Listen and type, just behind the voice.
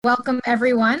Welcome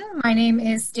everyone. My name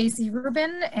is Stacy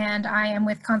Rubin and I am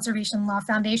with Conservation Law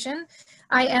Foundation.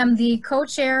 I am the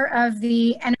co-chair of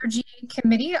the Energy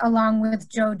Committee along with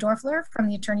Joe Dorfler from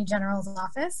the Attorney General's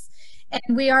Office.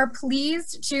 And we are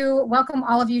pleased to welcome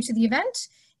all of you to the event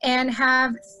and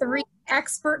have three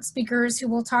expert speakers who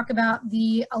will talk about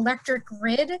the electric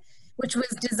grid, which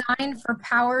was designed for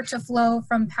power to flow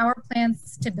from power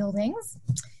plants to buildings.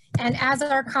 And as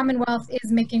our Commonwealth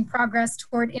is making progress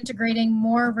toward integrating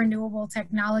more renewable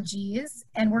technologies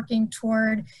and working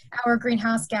toward our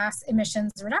greenhouse gas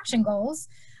emissions reduction goals,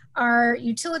 our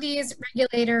utilities,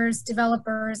 regulators,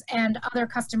 developers, and other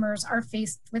customers are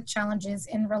faced with challenges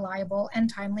in reliable and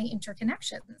timely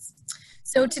interconnections.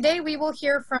 So today we will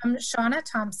hear from Shauna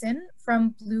Thompson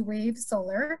from Blue Wave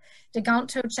Solar,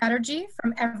 Diganto Chatterjee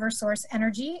from Eversource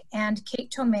Energy, and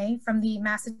Kate Tomei from the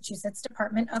Massachusetts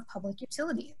Department of Public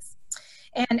Utilities.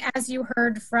 And as you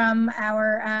heard from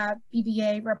our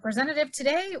BBA representative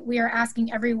today, we are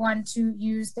asking everyone to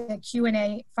use the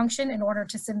Q&A function in order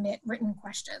to submit written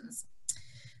questions.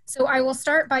 So I will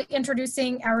start by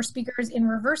introducing our speakers in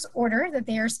reverse order that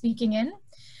they are speaking in.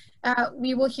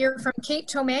 We will hear from Kate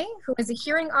Tomei, who is a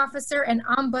hearing officer and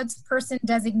ombudsperson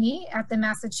designee at the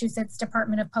Massachusetts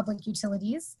Department of Public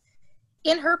Utilities.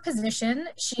 In her position,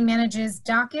 she manages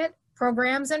docket,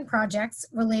 programs, and projects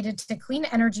related to clean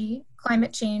energy,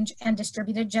 climate change, and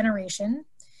distributed generation,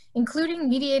 including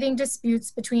mediating disputes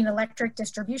between electric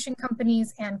distribution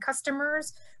companies and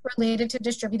customers related to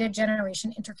distributed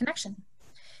generation interconnection.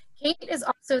 Kate is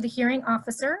also the hearing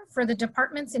officer for the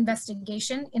department's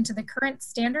investigation into the current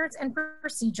standards and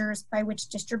procedures by which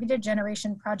distributed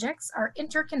generation projects are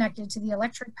interconnected to the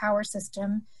electric power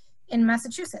system in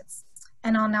Massachusetts.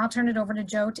 And I'll now turn it over to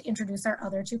Joe to introduce our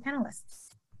other two panelists.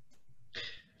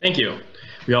 Thank you.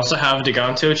 We also have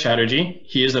Diganto Chatterjee.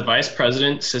 He is the Vice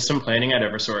President, System Planning at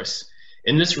Eversource.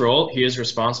 In this role, he is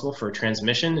responsible for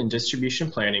transmission and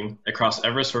distribution planning across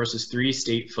Eversource's 3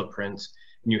 state footprints: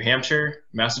 New Hampshire,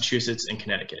 Massachusetts, and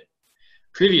Connecticut.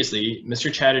 Previously,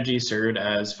 Mr. Chatterjee served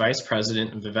as Vice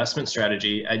President of Investment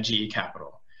Strategy at GE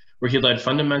Capital, where he led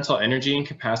fundamental energy and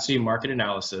capacity market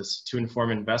analysis to inform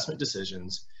investment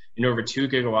decisions in over 2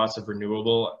 gigawatts of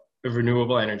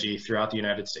renewable energy throughout the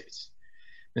United States.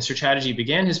 Mr. Chatterjee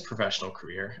began his professional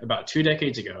career about 2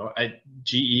 decades ago at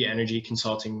GE Energy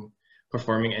Consulting,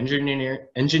 performing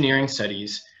engineering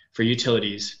studies for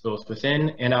utilities both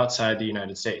within and outside the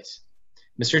United States.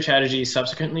 Mr. Chatterjee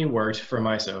subsequently worked for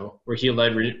MISO, where he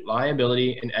led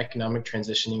reliability and economic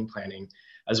transitioning planning,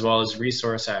 as well as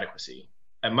resource adequacy.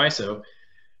 At MISO,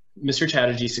 Mr.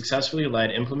 Chatterjee successfully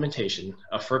led implementation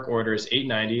of FERC Orders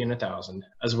 890 and 1000,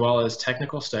 as well as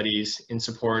technical studies in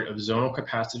support of zonal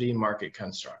capacity market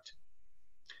construct.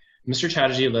 Mr.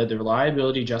 Chatterjee led the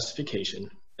reliability justification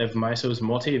of MISO's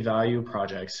multi-value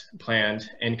projects planned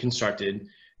and constructed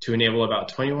to enable about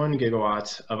 21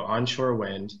 gigawatts of onshore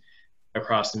wind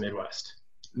across the Midwest.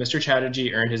 Mr.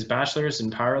 Chatterjee earned his bachelor's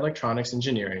in power electronics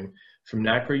engineering from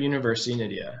Nagpur University in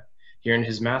India. He earned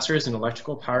his master's in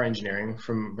electrical power engineering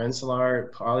from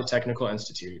Rensselaer Polytechnical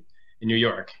Institute in New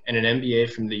York and an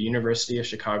MBA from the University of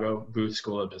Chicago Booth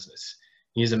School of Business.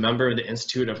 He is a member of the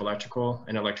Institute of Electrical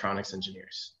and Electronics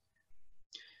Engineers.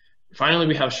 Finally,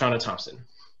 we have Shauna Thompson.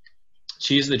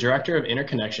 She is the Director of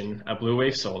Interconnection at Blue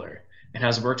Wave Solar and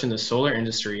has worked in the solar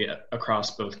industry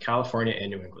across both California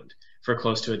and New England for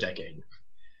close to a decade.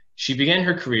 She began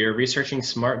her career researching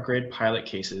smart grid pilot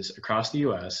cases across the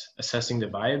US, assessing the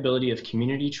viability of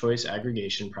community choice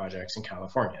aggregation projects in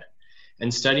California,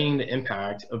 and studying the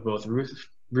impact of both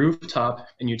rooftop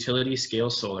and utility scale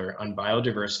solar on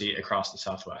biodiversity across the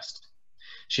Southwest.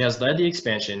 She has led the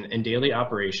expansion and daily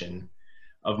operation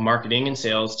of marketing and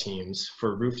sales teams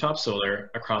for rooftop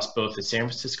solar across both the San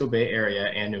Francisco Bay Area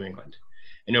and New England,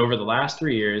 and over the last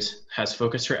 3 years has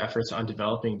focused her efforts on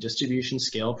developing distribution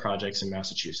scale projects in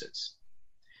Massachusetts.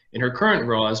 In her current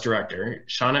role as director,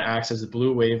 Shauna acts as a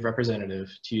Blue Wave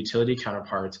representative to utility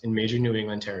counterparts in major New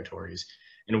England territories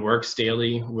and works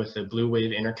daily with the Blue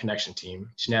Wave interconnection team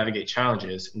to navigate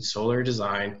challenges in solar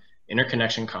design,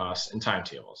 interconnection costs, and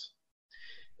timetables,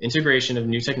 integration of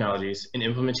new technologies, and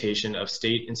implementation of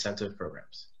state incentive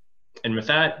programs. And with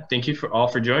that, thank you all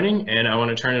for joining, and I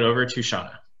want to turn it over to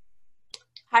Shauna.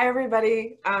 Hi,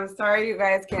 everybody. I'm sorry you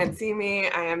guys can't see me.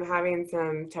 I am having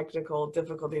some technical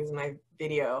difficulties in my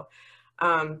video,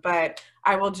 but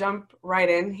I will jump right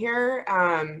in here.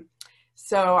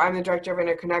 So I'm the Director of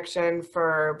Interconnection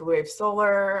for Blue Wave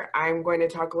Solar. I'm going to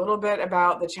talk a little bit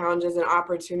about the challenges and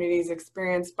opportunities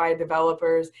experienced by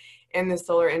developers in the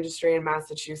solar industry in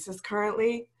Massachusetts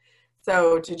currently.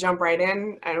 So to jump right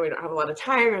in, I know we don't have a lot of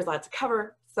time, there's a lot to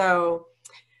cover. So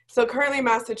So currently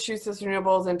Massachusetts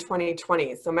Renewables in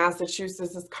 2020. So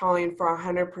Massachusetts is calling for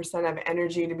 100% of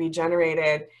energy to be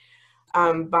generated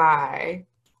by,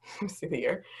 let me see the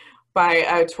year,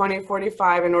 by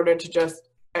 2045 in order to just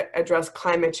address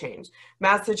climate change.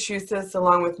 Massachusetts,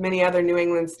 along with many other New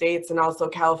England states and also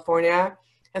California,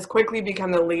 has quickly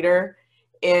become the leader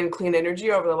in clean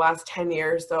energy over the last 10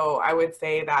 years. So I would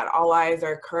say that all eyes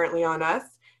are currently on us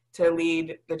to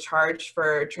lead the charge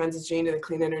for transitioning to the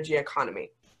clean energy economy.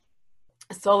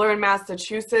 Solar in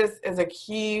Massachusetts is a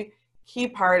key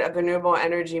part of the renewable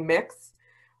energy mix.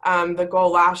 The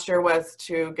goal last year was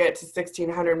to get to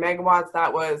 1,600 megawatts.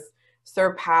 That was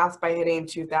surpassed by hitting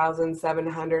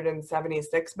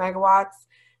 2,776 megawatts.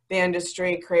 The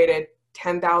industry created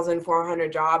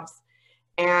 10,400 jobs.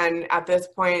 And at this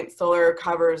point, solar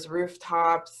covers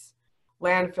rooftops,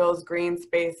 landfills, green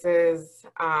spaces,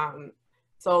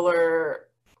 solar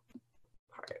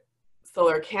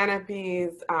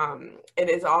canopies. It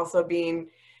is also being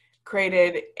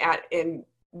created in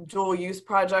dual use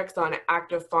projects on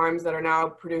active farms that are now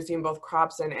producing both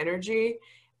crops and energy.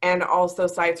 And also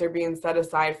sites are being set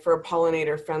aside for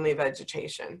pollinator friendly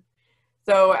vegetation.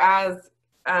 So as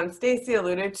Stacy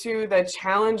alluded to, the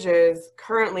challenges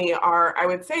currently are, I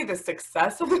would say, the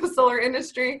success of the solar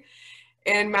industry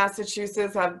in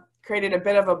Massachusetts have created a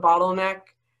bit of a bottleneck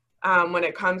when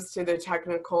it comes to the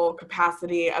technical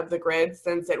capacity of the grid,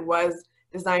 since it was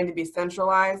designed to be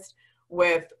centralized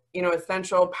with, a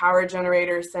central power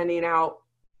generator sending out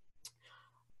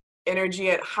energy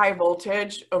at high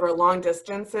voltage over long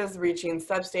distances, reaching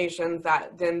substations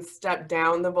that then stepped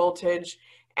down the voltage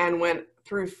and went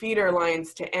through feeder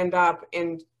lines to end up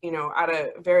in, at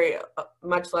a very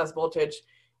much less voltage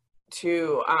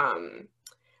to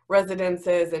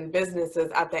residences and businesses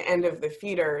at the end of the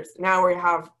feeders. Now we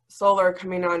have solar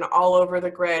coming on all over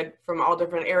the grid from all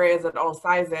different areas at all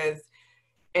sizes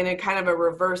in a kind of a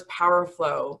reverse power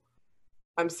flow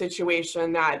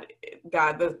situation that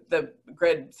the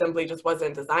grid simply just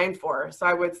wasn't designed for. So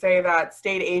I would say that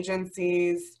state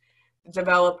agencies,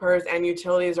 developers, and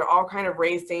utilities are all kind of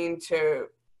racing to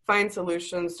find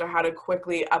solutions to how to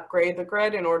quickly upgrade the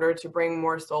grid in order to bring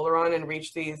more solar on and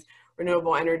reach these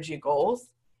renewable energy goals.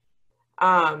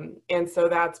 And so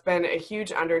that's been a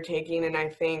huge undertaking, and I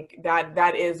think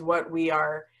that is what we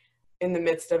are in the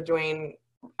midst of doing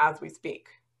as we speak.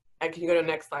 Can you go to the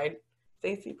next slide,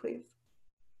 Stacey, please?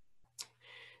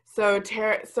 So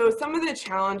some of the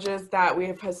challenges that we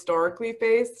have historically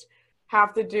faced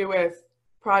have to do with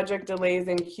project delays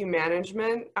and queue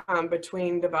management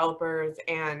between developers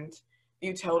and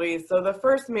utilities. So the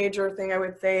first major thing I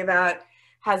would say that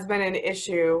has been an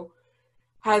issue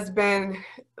has been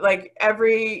like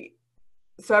every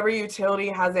utility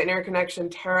has an interconnection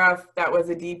tariff that was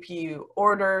a DPU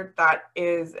order. That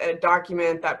is a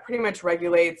document that pretty much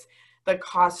regulates the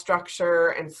cost structure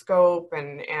and scope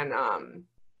and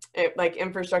like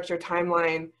infrastructure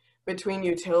timeline between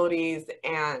utilities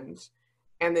and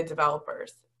the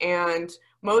developers. And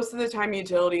most of the time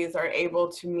utilities are able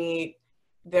to meet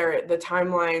the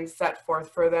timeline set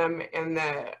forth for them in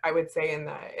the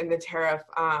tariff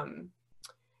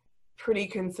pretty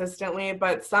consistently,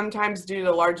 but sometimes due to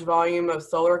the large volume of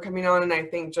solar coming on, and I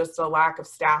think just a lack of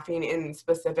staffing in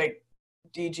specific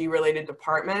DG related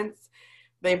departments,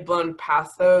 they've blown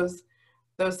past those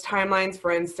timelines.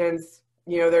 For instance,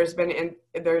 there's been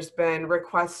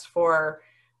requests for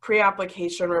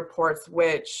pre-application reports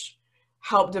which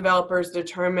help developers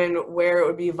determine where it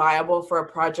would be viable for a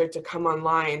project to come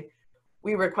online.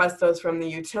 We request those from the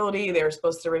utility. They're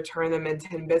supposed to return them in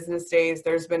 10 business days.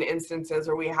 There's been instances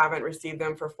where we haven't received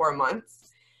them for 4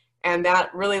 months. And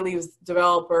that really leaves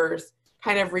developers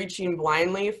kind of reaching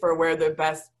blindly for where the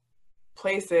best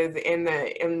place is in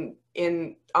the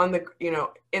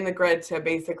grid to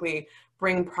basically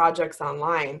bring projects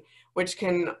online, which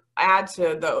can add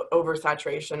to the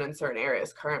oversaturation in certain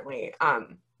areas currently.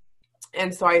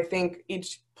 And so I think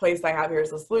each place I have here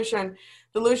is a solution.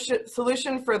 The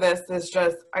solution for this is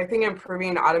just, I think,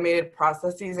 improving automated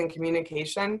processes and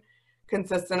communication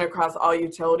consistent across all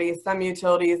utilities. Some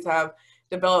utilities have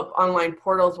developed online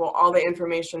portals where all the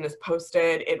information is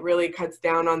posted. It really cuts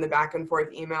down on the back and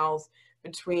forth emails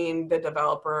between the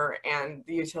developer and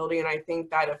the utility. And I think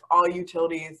that if all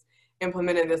utilities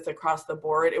implemented this across the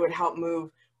board, it would help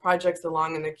move projects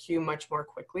along in the queue much more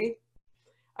quickly.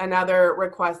 Another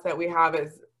request that we have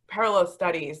is parallel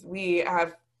studies. We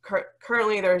have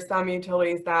currently, there are some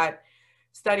utilities that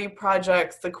study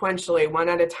projects sequentially, one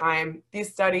at a time.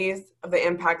 These studies of the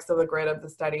impacts of the grid of the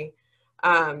study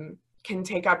can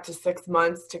take up to 6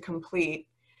 months to complete.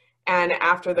 And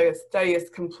after the study is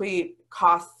complete,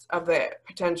 costs of the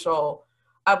potential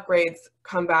upgrades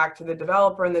come back to the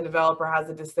developer, and the developer has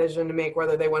a decision to make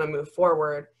whether they want to move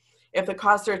forward. If the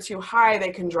costs are too high, they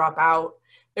can drop out.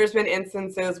 There's been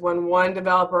instances when one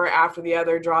developer after the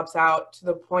other drops out to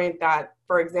the point that,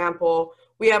 for example,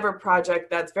 we have a project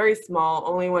that's very small,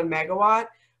 only 1 megawatt,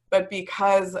 but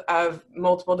because of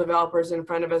multiple developers in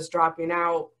front of us dropping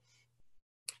out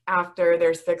after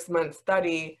their 6-month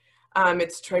study,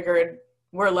 it's triggered,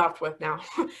 we're left with now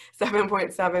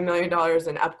 $7.7 million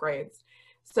in upgrades.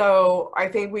 So I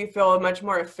think we feel a much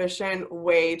more efficient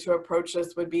way to approach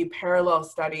this would be parallel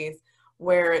studies,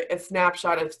 where a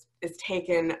snapshot is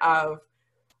taken of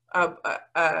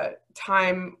a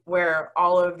time where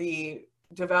all of the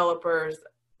developers,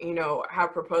 you know,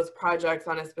 have proposed projects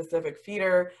on a specific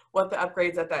feeder, what the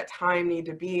upgrades at that time need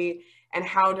to be, and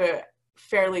how to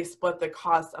fairly split the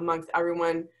costs amongst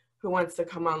everyone who wants to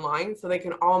come online, so they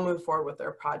can all move forward with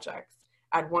their projects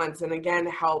at once, and again,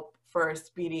 help for a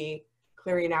speedy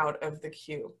clearing out of the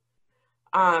queue.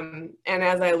 And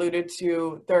as I alluded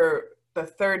to, the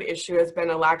third issue has been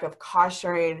a lack of cost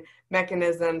sharing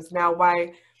mechanisms. Now,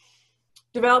 why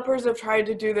developers have tried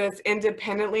to do this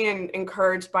independently and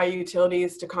encouraged by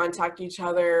utilities to contact each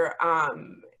other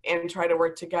and try to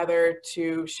work together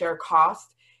to share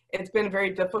costs, it's been very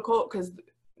difficult because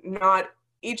not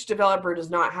each developer does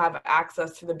not have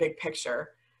access to the big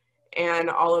picture, and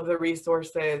all of the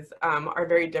resources are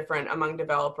very different among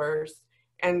developers.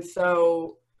 And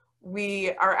so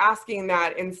we are asking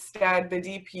that instead the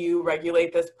DPU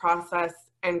regulate this process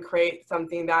and create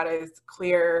something that is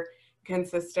clear,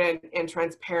 consistent, and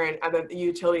transparent, and that the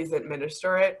utilities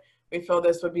administer it. We feel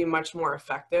this would be much more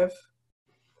effective.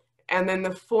 And then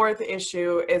the fourth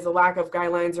issue is a lack of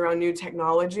guidelines around new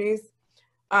technologies.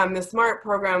 The SMART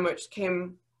program, which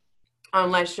came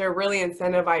on last year, really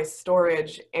incentivized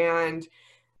storage, and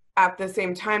at the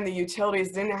same time, the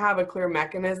utilities didn't have a clear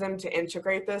mechanism to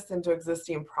integrate this into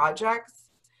existing projects.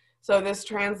 So this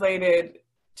translated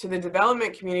to the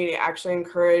development community actually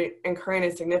incurring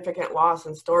a significant loss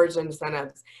in storage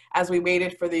incentives. As we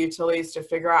waited for the utilities to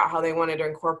figure out how they wanted to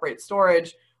incorporate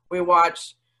storage, we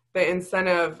watched the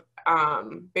incentive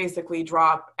basically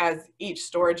drop as each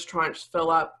storage tranche fill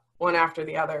up one after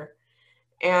the other.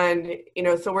 And, you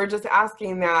know, so we're just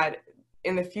asking that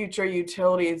in the future,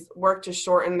 utilities work to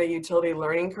shorten the utility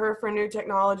learning curve for new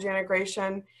technology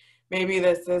integration. Maybe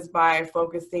this is by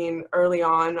focusing early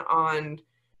on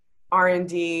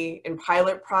R&D and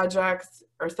pilot projects,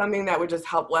 or something that would just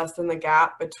help lessen the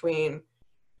gap between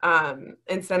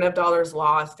incentive dollars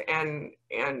lost and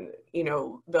you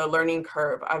know, the learning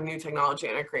curve of new technology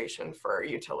integration for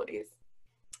utilities.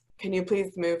 Can you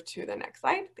please move to the next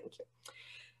slide? Thank you.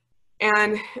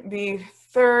 And the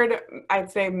third,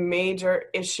 I'd say, major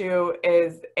issue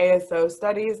is ASO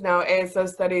studies. Now, ASO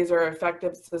studies are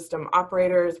effective system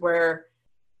operators, where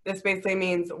this basically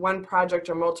means one project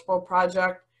or multiple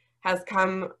project has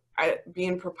come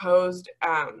being proposed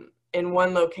in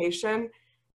one location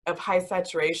of high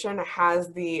saturation,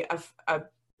 has the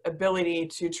ability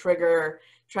to trigger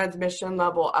transmission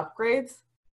level upgrades.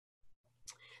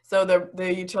 So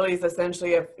the utilities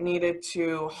essentially have needed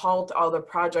to halt all the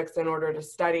projects in order to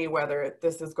study whether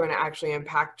this is going to actually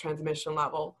impact transmission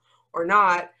level or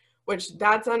not, which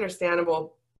that's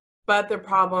understandable. But the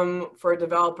problem for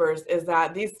developers is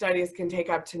that these studies can take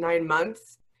up to 9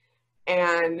 months,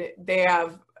 and they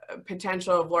have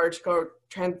potential of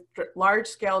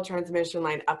large-scale transmission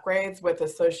line upgrades with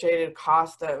associated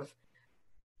cost of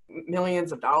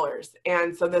millions of dollars.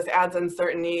 And so this adds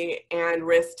uncertainty and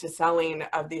risk to selling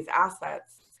of these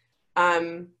assets.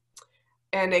 An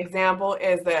example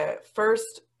is the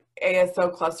first ASO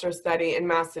cluster study in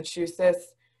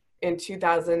Massachusetts in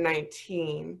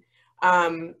 2019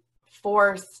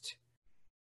 forced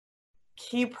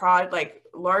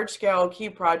large-scale key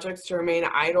projects to remain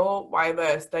idle while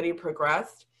the study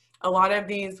progressed. A lot of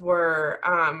these were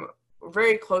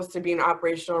very close to being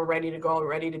operational, ready to go,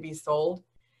 ready to be sold.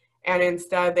 And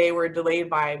instead they were delayed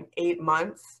by 8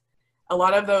 months. A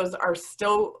lot of those are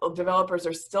still, developers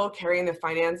are still carrying the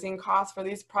financing costs for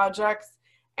these projects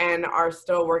and are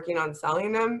still working on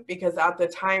selling them, because at the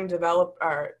time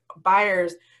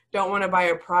buyers don't want to buy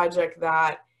a project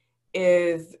that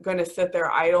is going to sit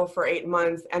there idle for 8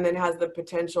 months and then has the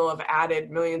potential of added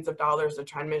millions of dollars of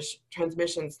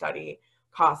transmission study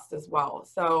costs as well.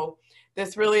 So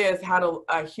this really has had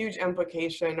a huge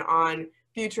implication on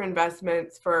future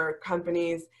investments for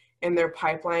companies in their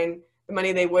pipeline. The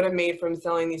money they would have made from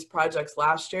selling these projects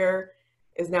last year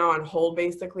is now on hold,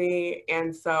 basically.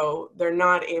 And so they're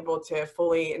not able to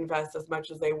fully invest as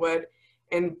much as they would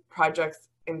in projects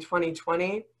in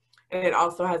 2020. and it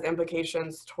also has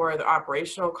implications toward the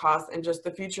operational costs and just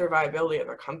the future viability of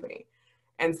the company.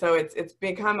 And so it's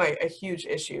become a huge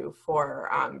issue for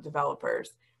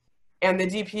developers. And the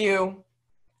DPU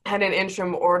had an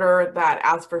interim order that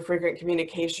asked for frequent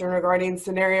communication regarding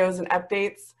scenarios and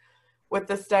updates with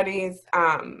the studies.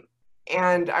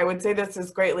 And I would say this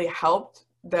has greatly helped.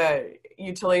 The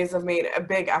utilities have made a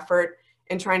big effort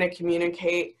in trying to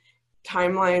communicate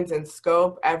timelines and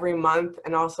scope every month,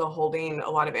 and also holding a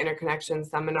lot of interconnection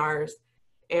seminars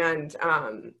and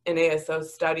an ASO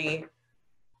study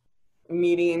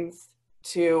meetings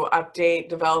to update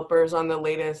developers on the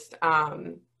latest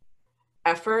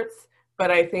efforts. But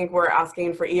I think we're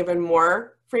asking for even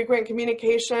more frequent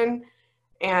communication,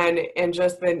 and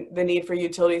just the need for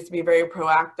utilities to be very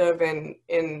proactive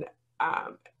in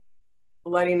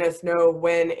letting us know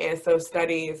when ASO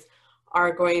studies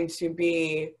are going to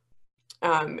be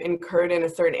incurred in a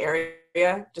certain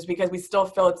area, just because we still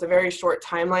feel it's a very short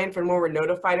timeline from when we're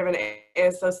notified of an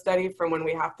ASO study from when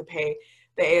we have to pay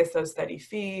the ASO study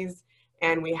fees,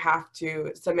 and we have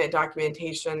to submit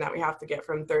documentation that we have to get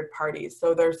from third parties.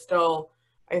 So there's still,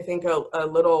 I think, a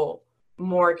little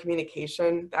more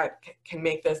communication that can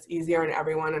make this easier on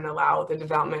everyone and allow the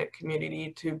development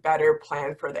community to better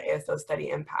plan for the ASO study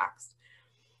impacts.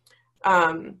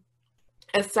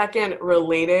 A second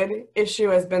related issue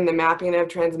has been the mapping of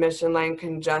transmission line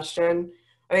congestion.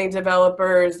 I think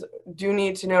developers do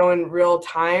need to know in real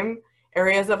time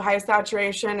areas of high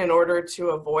saturation in order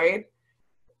to avoid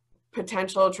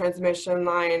potential transmission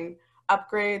line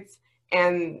upgrades.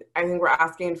 And I think we're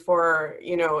asking for,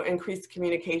 increased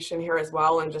communication here as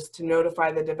well, and just to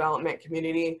notify the development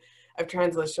community of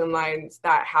transmission lines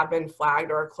that have been flagged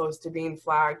or are close to being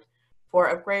flagged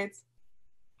for upgrades.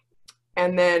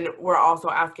 And then we're also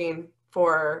asking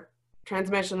for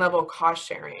transmission level cost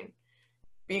sharing,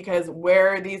 because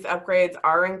where these upgrades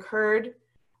are incurred,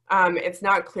 it's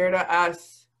not clear to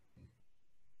us.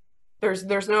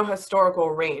 There's no historical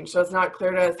range, so it's not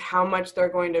clear to us how much they're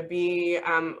going to be.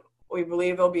 We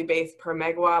believe they'll be based per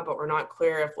megawatt, but we're not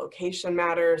clear if location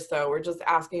matters. So we're just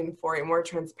asking for a more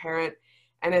transparent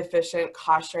and efficient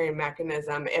cost sharing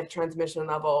mechanism if transmission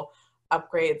level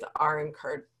upgrades are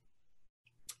incurred.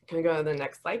 Can we go to the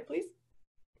next slide, please?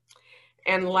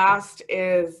 And last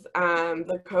is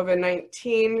the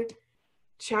COVID-19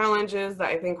 challenges that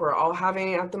I think we're all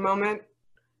having at the moment.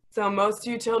 So most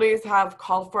utilities have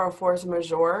called for a force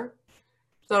majeure.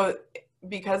 So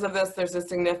because of this, there's a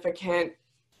significant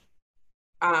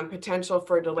potential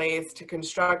for delays to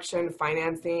construction,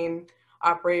 financing,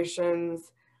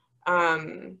 operations,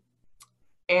 and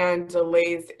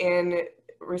delays in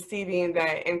receiving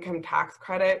the income tax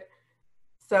credit.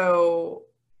 So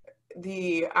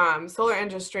the solar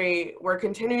industry, we're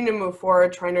continuing to move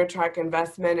forward, trying to attract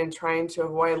investment and trying to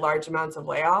avoid large amounts of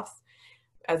layoffs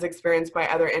as experienced by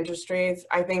other industries.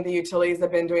 I think the utilities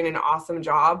have been doing an awesome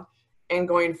job in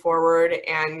going forward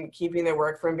and keeping the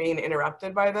work from being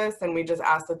interrupted by this, and we just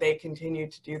ask that they continue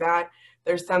to do that.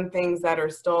 There's some things that are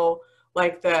still,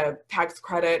 like the tax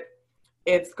credit.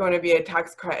 It's going to be a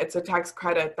tax credit. It's a tax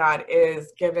credit that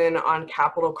is given on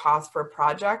capital costs for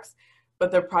projects, but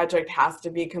the project has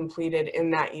to be completed in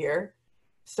that year.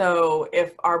 So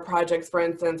if our projects, for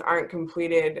instance, aren't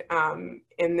completed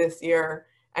in this year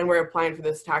and we're applying for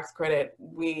this tax credit,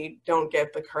 we don't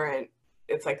get the current,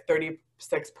 it's like 36%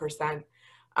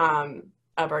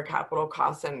 of our capital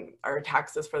costs and our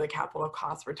taxes for the capital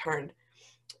costs returned.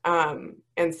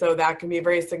 And so that can be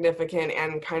very significant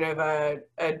and kind of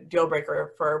a deal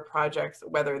breaker for projects,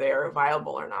 whether they are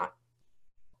viable or not.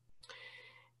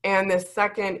 And the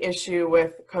second issue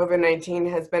with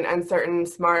COVID-19 has been uncertain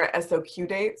smart SOQ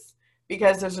dates,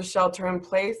 because there's a shelter in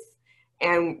place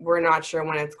and we're not sure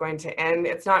when it's going to end.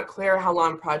 It's not clear how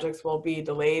long projects will be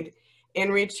delayed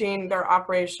in reaching their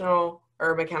operational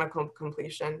or mechanical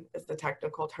completion is the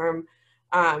technical term,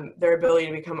 their ability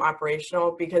to become operational,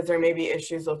 because there may be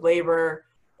issues with labor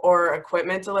or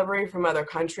equipment delivery from other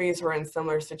countries who are in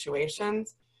similar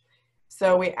situations.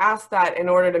 So we ask that in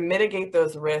order to mitigate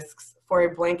those risks, for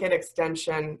a blanket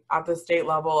extension at the state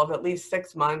level of at least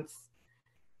 6 months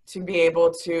to be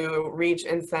able to reach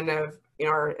incentive,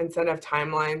 or incentive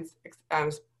timelines,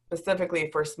 specifically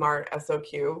for smart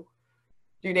SOQ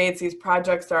due dates. These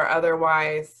projects are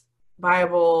otherwise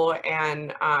viable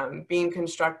and being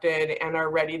constructed and are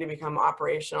ready to become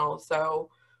operational. So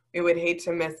we would hate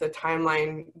to miss a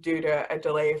timeline due to a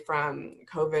delay from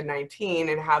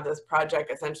COVID-19 and have this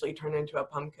project essentially turn into a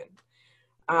pumpkin.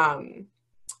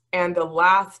 And the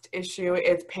last issue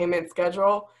is payment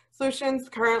schedule solutions.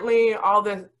 Currently, all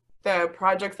the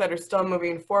projects that are still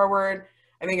moving forward,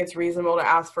 I think it's reasonable to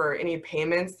ask for any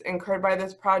payments incurred by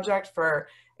this project for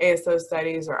ASO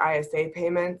studies or ISA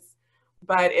payments.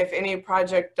 But if any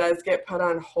project does get put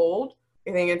on hold,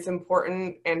 I think it's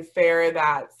important and fair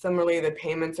that similarly the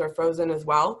payments are frozen as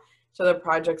well, so the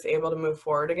project's able to move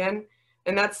forward again.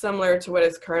 And that's similar to what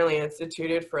is currently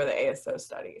instituted for the ASO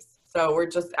studies. So we're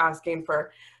just asking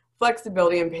for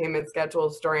flexibility in payment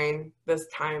schedules during this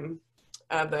time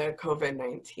of the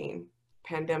COVID-19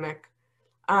 pandemic.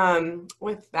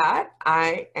 With that,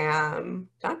 I am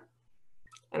done,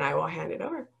 and I will hand it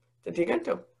over to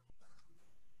Diganto.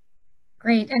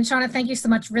 Great, and Shauna, thank you so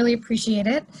much, really appreciate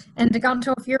it. And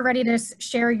Diganto, if you're ready to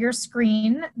share your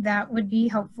screen, that would be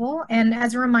helpful. And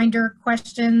as a reminder,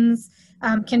 questions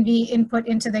can be input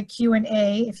into the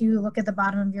Q&A. If you look at the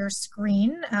bottom of your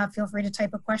screen, feel free to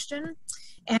type a question.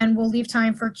 And we'll leave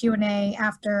time for Q&A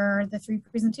after the 3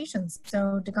 presentations.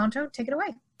 So Diganto, take it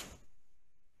away.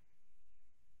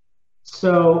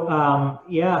 So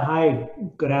yeah, hi,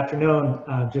 good afternoon.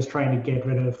 Just trying to get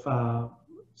rid of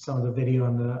some of the video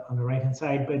on the right-hand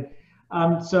side. But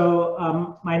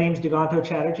my name is Diganto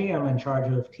Chatterjee. I'm in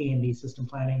charge of T&D system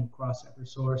planning across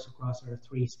Eversource, across our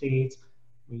 3 states.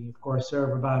 We, of course,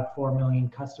 serve about 4 million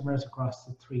customers across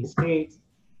the 3 states.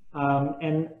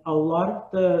 And a lot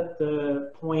of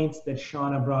the points that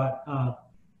Shauna brought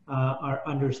up are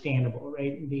understandable,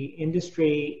 right? The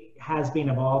industry has been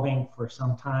evolving for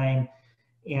some time,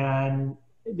 and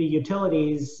the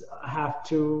utilities have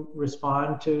to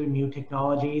respond to new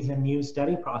technologies and new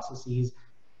study processes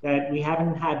that we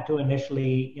haven't had to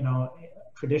initially,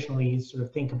 traditionally sort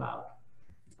of think about.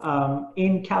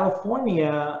 In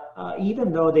California,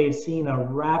 even though they've seen a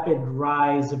rapid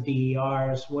rise of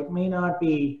DERs, what may not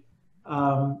be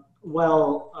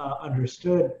well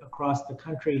understood across the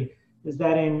country is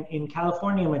that in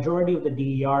California, a majority of the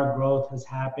DER growth has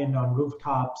happened on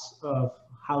rooftops of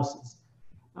houses.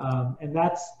 And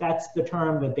that's the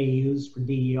term that they use for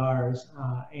DERs.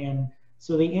 And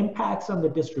so the impacts on the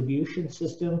distribution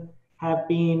system have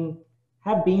been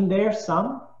there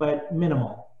some, but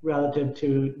minimal relative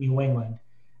to New England.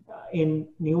 In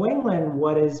New England,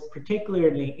 what is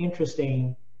particularly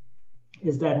interesting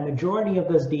is that majority of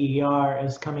this DER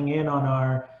is coming in on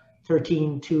our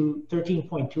 13.2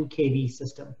 kV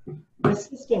system. This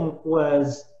system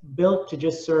was built to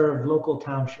just serve local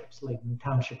townships, like the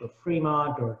township of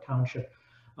Fremont or township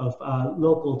of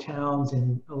local towns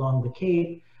along the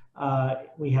Cape.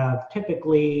 We have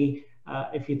typically,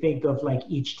 if you think of like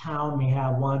each town may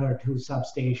have 1 or 2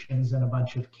 substations and a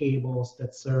bunch of cables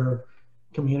that serve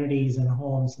communities and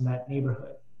homes in that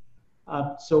neighborhood.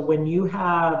 So when you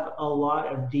have a lot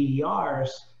of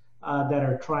DERs that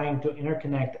are trying to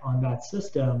interconnect on that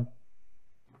system,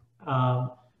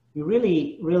 you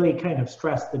really kind of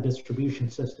stress the distribution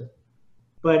system.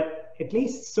 But at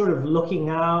least sort of looking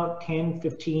out 10,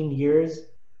 15 years,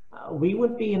 we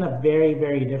would be in a very,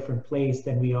 very different place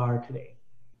than we are today,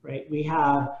 right? We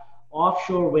have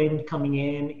offshore wind coming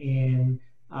in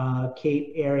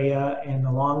Cape area and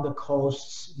along the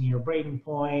coasts near Brayton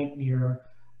Point, near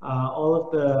all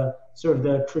of the sort of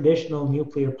the traditional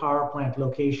nuclear power plant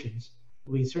locations.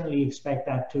 We certainly expect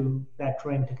that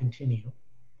trend to continue.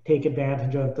 Take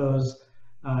advantage of those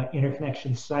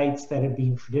interconnection sites that have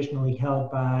been traditionally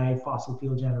held by fossil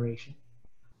fuel generation.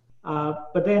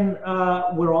 But then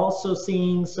we're also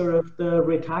seeing sort of the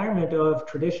retirement of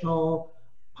traditional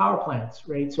power plants,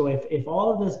 right? So if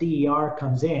all of this DER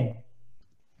comes in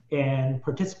and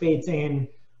participates in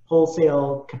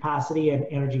wholesale capacity and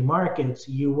energy markets,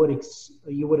 you would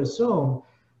assume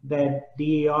that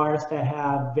DERs that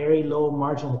have very low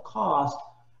marginal cost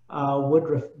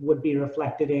would be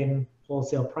reflected in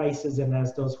wholesale prices, and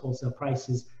as those wholesale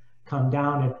prices come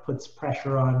down, it puts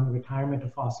pressure on retirement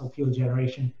of fossil fuel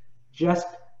generation, just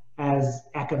as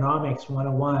economics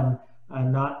 101,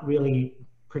 not really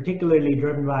particularly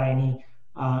driven by any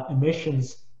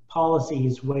emissions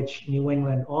policies, which New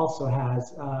England also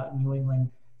has. New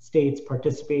England states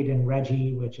participate in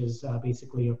RGGI, which is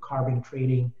basically a carbon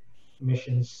trading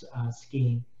emissions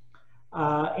scheme.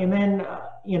 And then,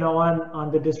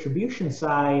 on the distribution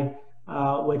side,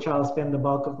 which I'll spend the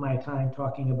bulk of my time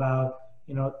talking about,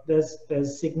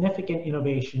 there's significant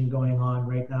innovation going on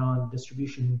right now on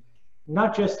distribution,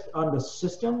 not just on the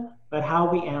system, but how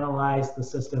we analyze the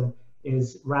system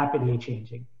is rapidly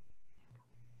changing.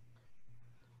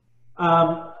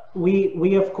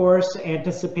 We of course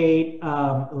anticipate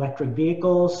electric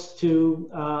vehicles to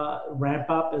ramp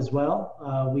up as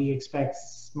well. We expect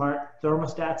smart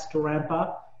thermostats to ramp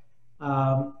up.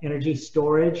 Energy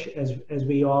storage, as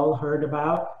we all heard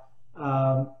about,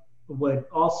 would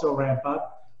also ramp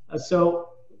up. So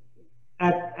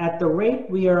at the rate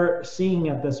we are seeing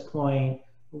at this point,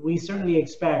 we certainly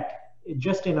expect,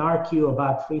 just in our queue,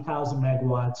 about 3,000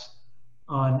 megawatts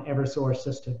on Eversource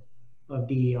system of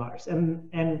DERs.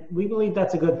 And we believe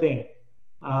that's a good thing.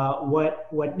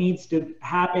 What needs to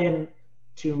happen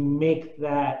to make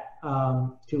that,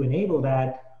 to enable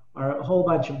that, are a whole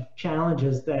bunch of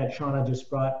challenges that Shauna just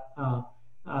brought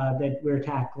that we're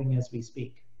tackling as we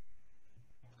speak.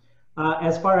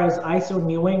 As far as ISO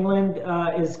New England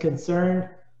is concerned,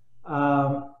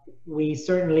 we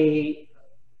certainly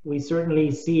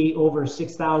see over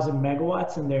 6,000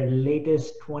 megawatts in their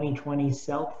latest 2020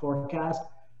 CELT forecast.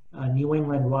 New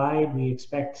England-wide, we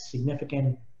expect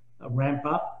significant ramp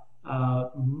up,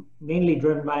 mainly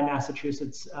driven by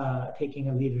Massachusetts taking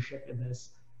a leadership in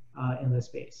this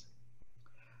space.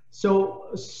 So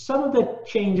some of the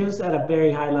changes at a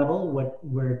very high level, what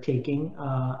we're taking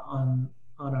on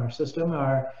our system,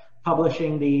 are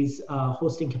publishing these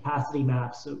hosting capacity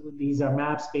maps. So these are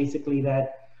maps basically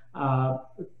that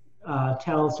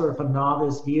tell sort of a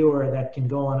novice viewer that can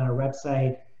go on our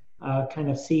website, kind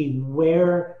of see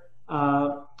where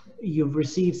you've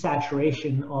received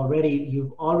saturation already.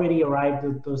 You've already arrived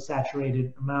at those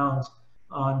saturated amounts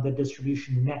on the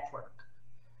distribution network.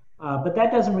 But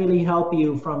that doesn't really help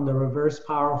you from the reverse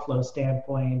power flow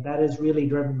standpoint. That is really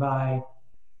driven by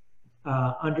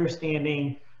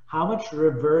understanding how much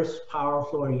reverse power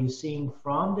flow are you seeing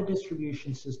from the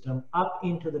distribution system up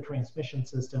into the transmission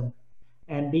system,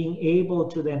 and being able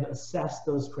to then assess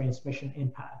those transmission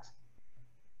impacts.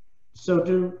 So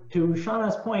to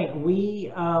Shauna's point,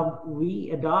 we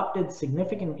adopted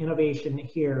significant innovation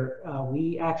here.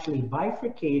 We actually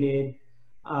bifurcated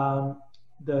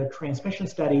the transmission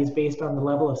studies based on the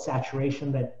level of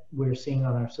saturation that we're seeing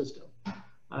on our system.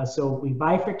 So we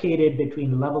bifurcated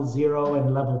between level 0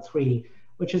 and level 3,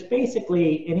 which is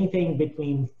basically anything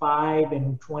between 5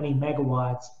 and 20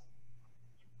 megawatts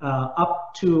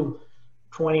up to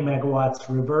 20 megawatts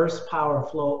reverse power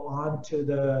flow onto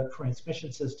the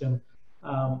transmission system.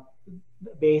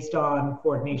 Based on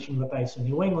coordination with ISO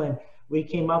New England, we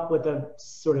came up with a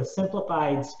sort of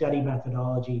simplified study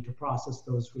methodology to process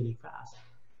those really fast.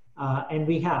 And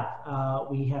we have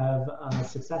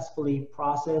successfully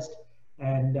processed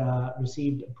and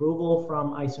received approval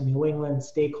from ISO New England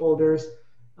stakeholders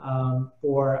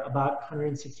for about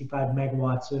 165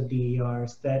 megawatts of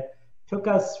DERs that took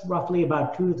us roughly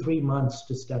about 2 to 3 months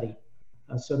to study.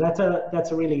 So that's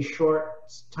a really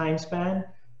short time span,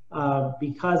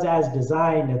 because as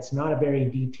designed, it's not a very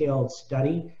detailed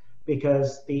study,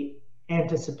 because the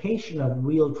anticipation of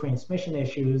real transmission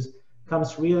issues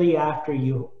comes really after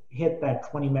you hit that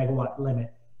 20 megawatt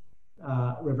limit,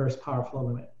 reverse power flow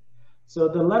limit. So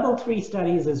the level 3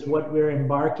 studies is what we're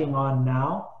embarking on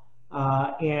now.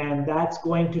 And that's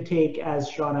going to take, as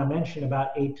Shauna mentioned,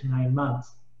 about 8 to 9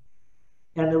 months.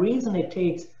 And the reason it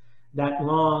takes that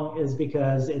long is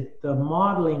because the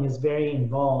modeling is very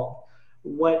involved.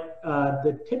 What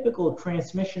the typical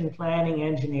transmission planning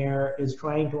engineer is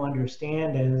trying to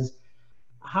understand is,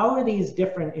 how are these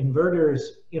different inverters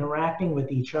interacting with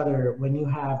each other when you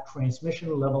have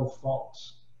transmission level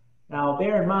faults? Now,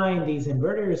 bear in mind, these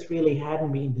inverters really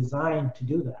hadn't been designed to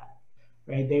do that,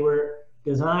 right? They were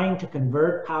designed to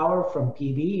convert power from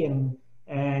PV and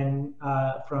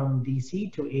from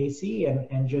DC to AC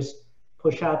and just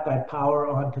push out that power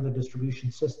onto the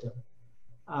distribution system.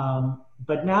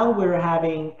 But now we're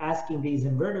asking these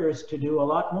inverters to do a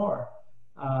lot more.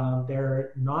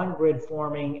 They're non-grid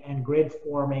forming and grid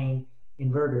forming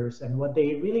inverters, and what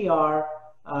they really are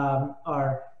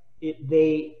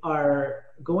they are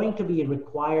going to be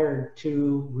required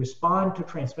to respond to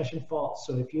transmission faults.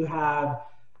 So if you have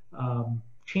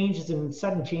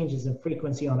sudden changes in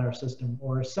frequency on our system,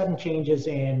 or sudden changes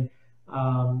in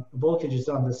voltages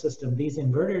on the system, these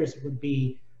inverters would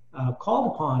be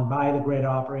called upon by the grid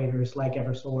operators like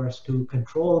Eversource to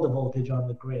control the voltage on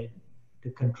the grid,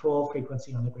 to control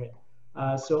frequency on the grid.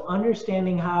 So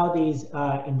understanding how these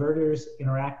inverters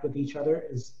interact with each other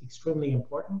is extremely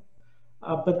important.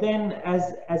 But then,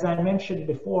 as I mentioned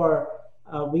before,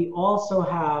 we also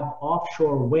have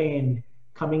offshore wind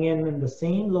coming in the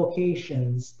same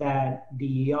locations that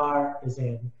DER is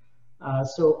in.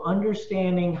 So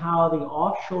understanding how the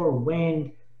offshore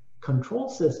wind control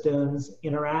systems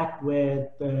interact with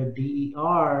the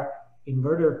DER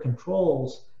inverter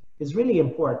controls is really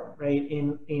important, right?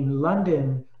 In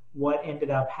London, what ended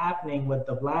up happening with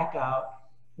the blackout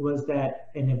was that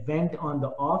an event on the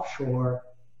offshore,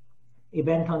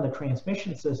 event on the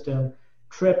transmission system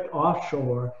tripped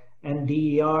offshore, and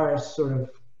DER sort of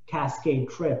cascade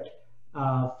tripped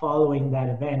following that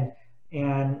event.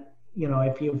 And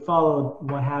if you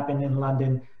followed what happened in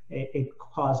London, it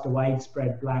caused a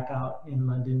widespread blackout in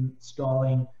London,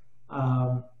 stalling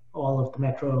all of the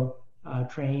metro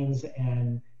trains,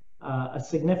 and a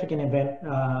significant event,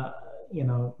 you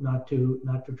know, not to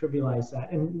trivialize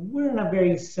that. And we're in a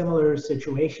very similar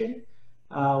situation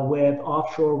with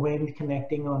offshore wind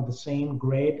connecting on the same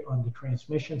grid on the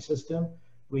transmission system,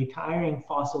 retiring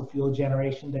fossil fuel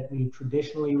generation that we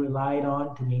traditionally relied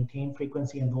on to maintain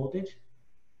frequency and voltage,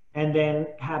 and then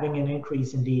having an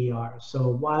increase in DERs. So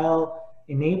while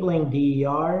enabling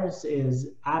DERs is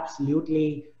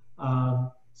absolutely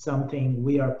something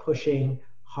we are pushing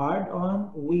hard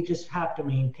on, we just have to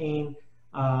maintain,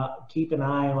 keep an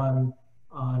eye on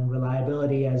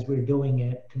reliability as we're doing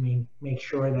it to make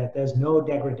sure that there's no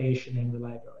degradation in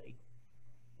reliability.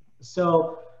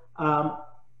 So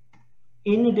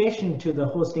in addition to the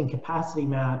hosting capacity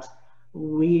maps,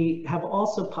 we have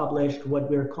also published what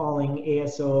we're calling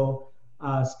ASO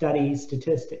study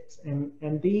statistics.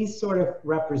 And these sort of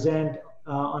represent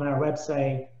on our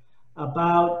website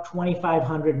about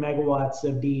 2,500 megawatts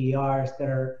of DERs that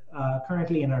are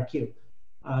currently in our queue.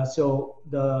 So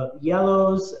the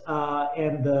yellows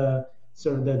and the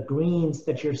sort of the greens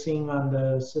that you're seeing on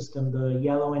the system, the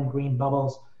yellow and green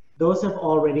bubbles, those have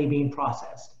already been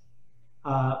processed.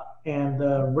 And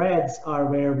the reds are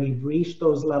where we've reached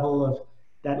those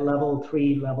that level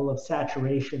 3 level of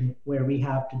saturation where we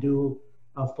have to do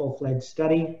a full-fledged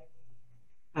study.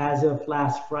 As of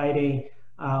last Friday,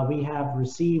 we have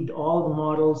received all the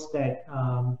models that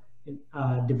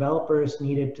developers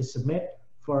needed to submit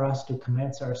for us to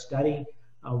commence our study.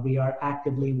 We are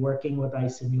actively working with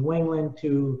ICE in New England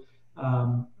to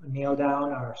nail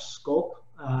down our scope,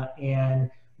 and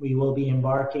we will be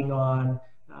embarking on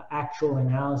actual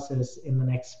analysis in the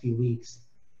next few weeks.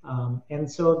 And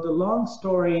so the long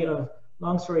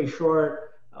story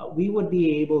short, we would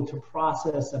be able to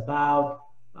process about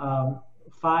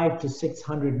 500 to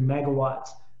 600 megawatts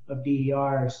of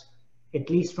DERs, at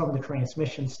least from the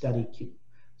transmission study queue.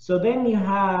 So then you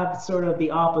have sort of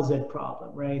the opposite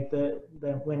problem, right?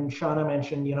 When Shauna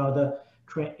mentioned, you know, the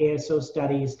ASO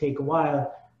studies take a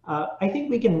while. I think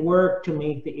we can work to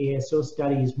make the ASO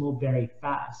studies move very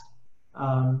fast.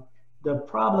 The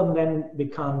problem then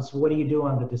becomes, what do you do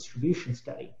on the distribution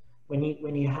study? When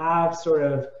you have sort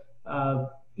of,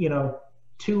 you know,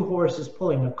 2 horses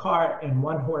pulling a cart and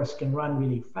 1 horse can run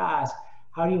really fast,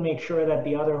 how do you make sure that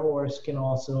the other horse can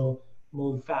also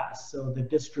move fast? So the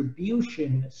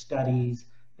distribution studies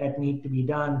that need to be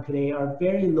done today are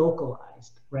very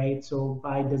localized, right? So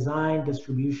by design,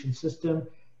 distribution system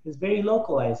is very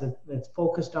localized. It's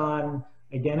focused on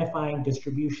identifying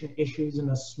distribution issues in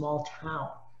a small town.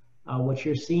 What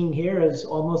you're seeing here is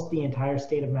almost the entire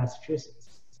state of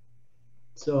Massachusetts.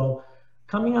 So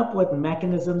coming up with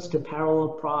mechanisms to parallel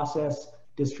process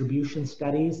distribution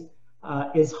studies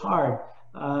is hard.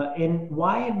 And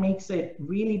why it makes it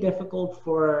really difficult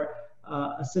for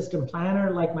a system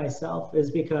planner like myself is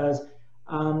because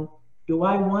do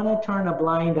I want to turn a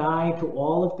blind eye to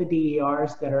all of the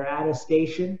DERs that are at a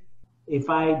station? If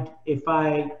I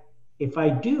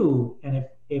do, and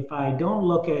if I don't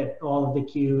look at all of the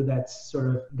queue that's sort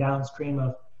of downstream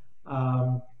of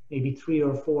maybe 3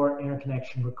 or 4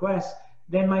 interconnection requests,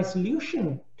 then my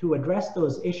solution to address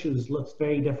those issues looks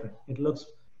very different. It looks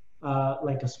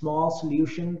like a small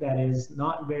solution that is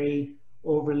not very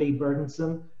overly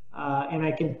burdensome, and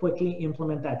I can quickly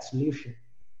implement that solution.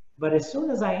 But as soon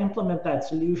as I implement that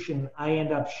solution, I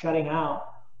end up shutting out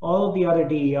all of the other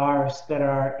DERs that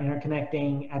are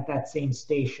interconnecting at that same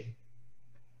station.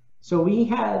 So we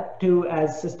have to,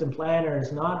 as system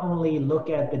planners, not only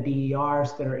look at the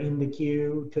DERs that are in the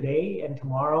queue today and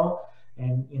tomorrow,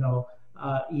 and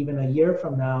even a year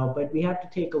from now, but we have to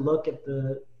take a look at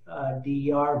the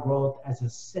DER growth as a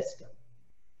system.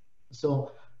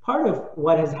 So part of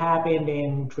what has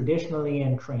happened traditionally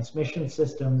in transmission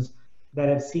systems that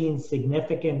have seen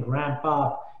significant ramp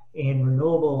up in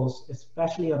renewables,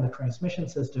 especially on the transmission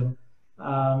system,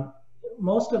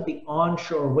 most of the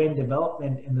onshore wind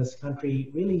development in this country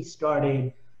really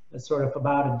started sort of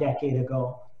about a decade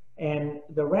ago. And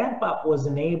the ramp up was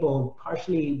enabled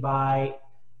partially by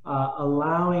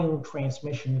allowing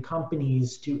transmission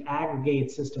companies to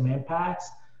aggregate system impacts,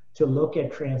 to look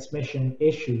at transmission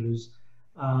issues,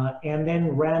 and then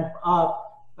ramp up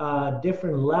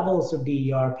different levels of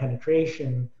DER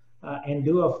penetration and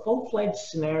do a full-fledged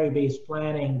scenario-based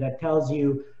planning that tells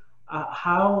you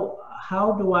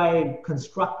how do I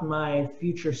construct my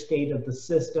future state of the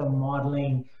system,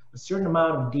 modeling a certain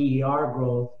amount of DER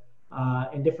growth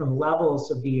and different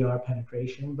levels of DER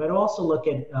penetration, but also look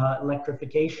at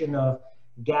electrification of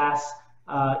gas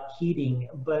heating,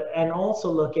 and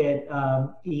also look at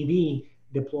EV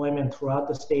deployment throughout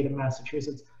the state of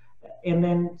Massachusetts, and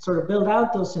then sort of build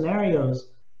out those scenarios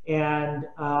and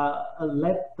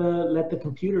let the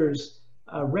computers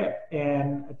rip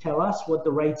and tell us what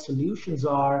the right solutions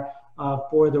are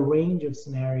for the range of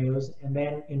scenarios, and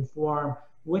then inform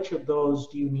which of those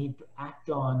do you need to act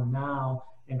on now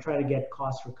and try to get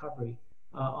cost recovery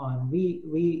on.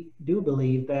 We do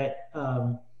believe that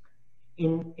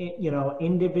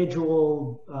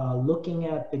individual looking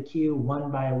at the queue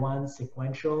one by one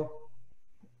sequential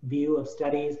view of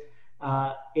studies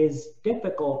is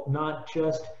difficult, not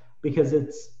just because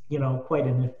it's quite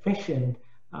inefficient,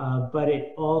 but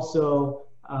it also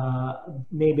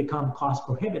may become cost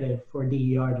prohibitive for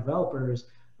DER developers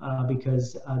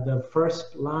because the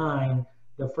first line,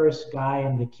 the first guy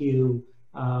in the queue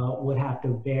would have to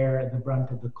bear the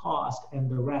brunt of the cost, and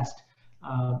the rest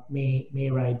may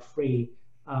ride free.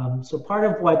 So part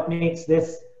of what makes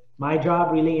my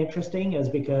job really interesting is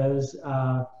because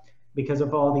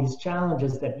of all these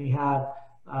challenges that we have,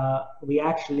 we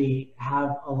actually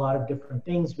have a lot of different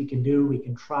things we can do. We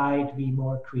can try to be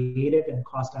more creative in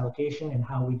cost allocation and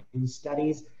how we do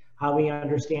studies, how we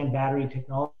understand battery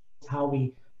technologies, how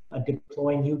we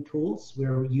deploy new tools.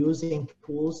 We're using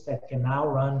tools that can now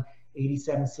run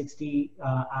 87, 60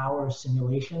 hour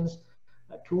simulations,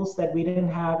 tools that we didn't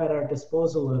have at our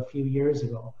disposal a few years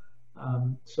ago.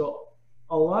 So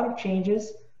a lot of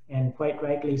changes, and quite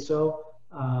rightly so,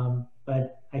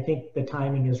 but I think the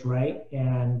timing is right,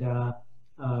 and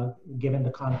given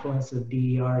the confluence of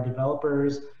DER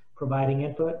developers providing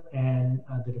input and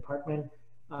the department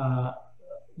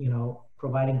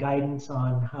providing guidance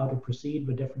on how to proceed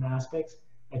with different aspects,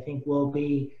 I think we'll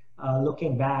be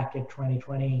looking back at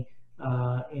 2020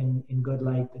 in good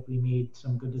light, that we made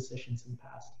some good decisions in the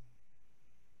past.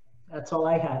 That's all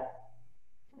I had.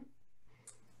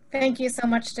 Thank you so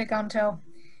much, Diganto.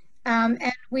 And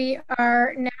we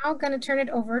are now going to turn it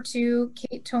over to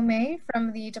Kate Tomei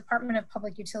from the Department of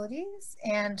Public Utilities.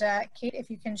 And Kate, if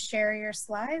you can share your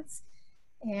slides.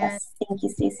 And yes, thank you,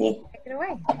 Stacey. Take it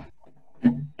away. All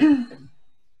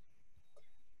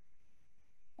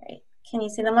right, can you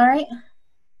see them all right?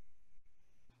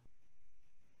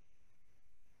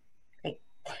 Great.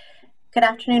 Good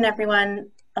afternoon,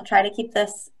 everyone. I'll try to keep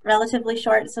this relatively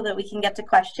short so that we can get to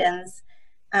questions.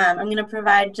 I'm going to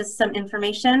provide just some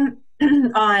information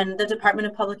on the Department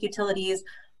of Public Utilities'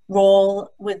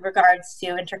 role with regards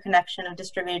to interconnection of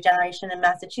distributed generation in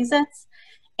Massachusetts,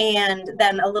 and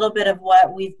then a little bit of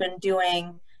what we've been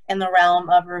doing in the realm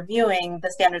of reviewing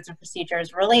the standards and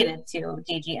procedures related to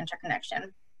DG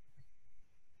interconnection.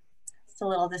 Just a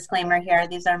little disclaimer here,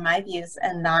 these are my views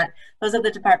and not those of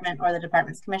the department or the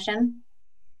department's commission.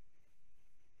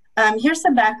 Here's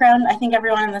some background. I think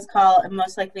everyone on this call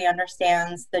most likely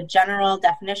understands the general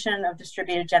definition of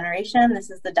distributed generation. This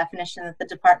is the definition that the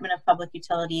Department of Public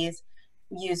Utilities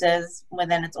uses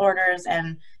within its orders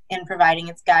and in providing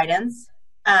its guidance.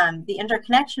 The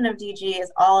interconnection of DG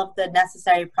is all of the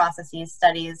necessary processes,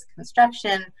 studies,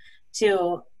 construction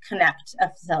to connect a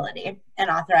facility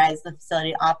and authorize the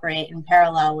facility to operate in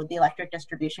parallel with the electric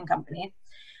distribution company.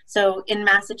 So in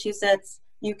Massachusetts,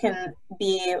 you can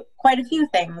be quite a few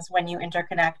things when you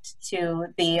interconnect to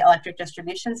the electric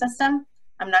distribution system.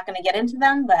 I'm not going to get into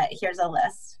them, but here's a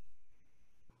list.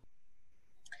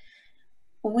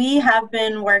 We have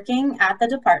been working at the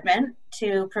department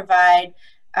to provide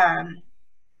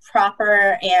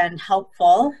proper and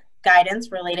helpful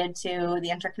guidance related to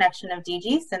the interconnection of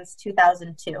DG since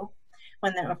 2002,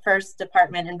 when the first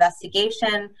department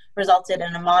investigation resulted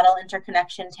in a model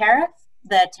interconnection tariff.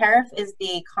 The tariff is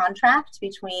the contract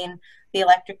between the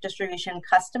electric distribution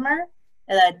customer,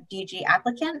 the DG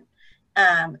applicant,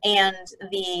 and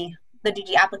the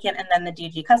DG applicant, and then the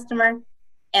DG customer,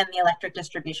 and the electric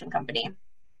distribution company.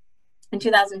 In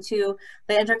 2002,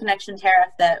 the interconnection tariff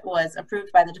that was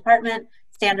approved by the department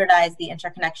standardized the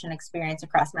interconnection experience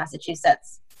across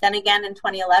Massachusetts. Then again, in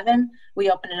 2011,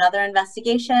 we opened another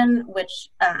investigation,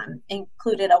 which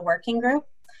included a working group.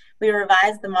 We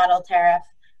revised the model tariff.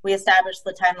 We established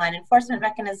the timeline enforcement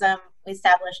mechanism, we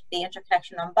established the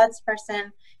interconnection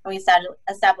ombudsperson, and we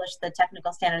established the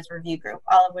technical standards review group,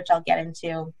 all of which I'll get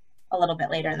into a little bit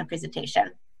later in the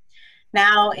presentation.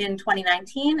 Now in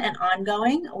 2019 and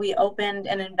ongoing, we opened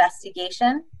an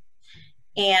investigation,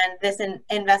 and this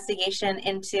investigation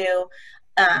into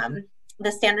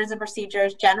the standards and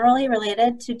procedures generally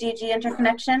related to DG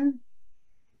interconnection.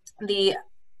 We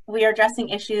are addressing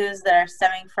issues that are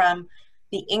stemming from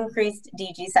the increased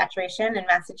DG saturation in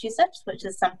Massachusetts, which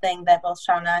is something that both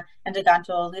Shauna and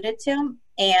Diganto alluded to,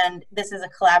 and this is a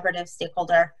collaborative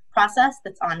stakeholder process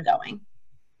that's ongoing.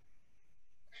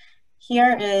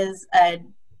 Here is a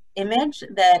image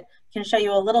that can show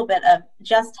you a little bit of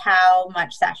just how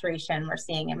much saturation we're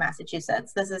seeing in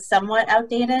Massachusetts. This is somewhat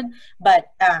outdated, but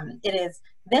it is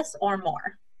this or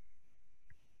more.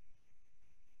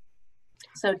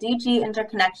 So DG,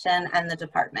 interconnection, and the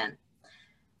department.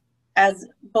 As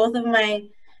both of my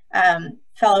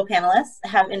fellow panelists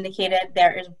have indicated,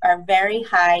 there are very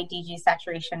high DG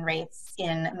saturation rates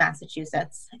in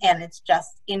Massachusetts, and it's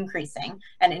just increasing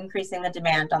and increasing the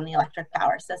demand on the electric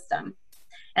power system.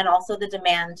 And also the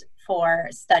demand for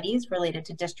studies related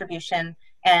to distribution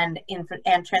and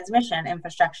transmission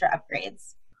infrastructure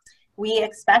upgrades. We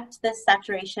expect this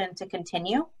saturation to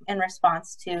continue in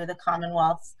response to the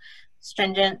Commonwealth's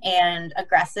stringent and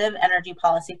aggressive energy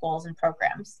policy goals and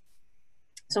programs.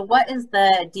 So what is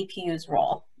the DPU's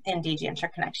role in DG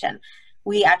interconnection?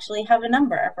 We actually have a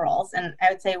number of roles, and I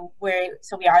would say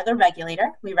we are the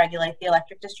regulator. We regulate the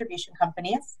electric distribution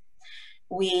companies.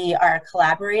 We are a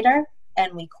collaborator,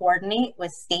 and we coordinate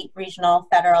with state, regional,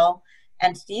 federal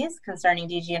entities concerning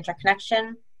DG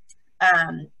interconnection.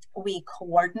 We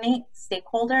coordinate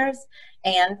stakeholders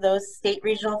and those state,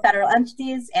 regional, federal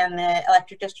entities and the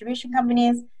electric distribution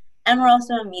companies. And we're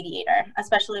also a mediator,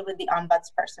 especially with the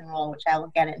ombudsperson role, which I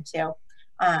will get into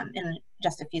in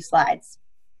just a few slides.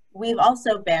 We've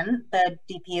also been, the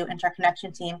DPU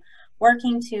interconnection team,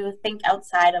 working to think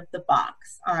outside of the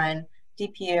box on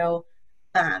DPU,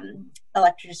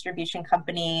 electric distribution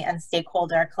company, and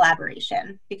stakeholder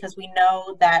collaboration, because we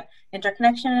know that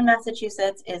interconnection in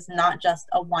Massachusetts is not just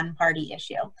a one-party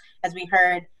issue. As we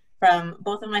heard from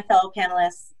both of my fellow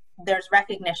panelists, there's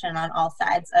recognition on all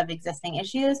sides of existing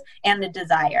issues and the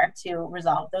desire to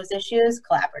resolve those issues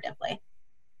collaboratively.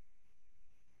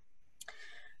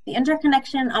 The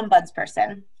interconnection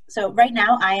ombudsperson. So right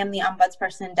now I am the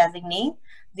ombudsperson designee.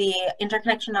 The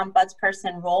interconnection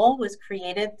ombudsperson role was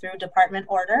created through department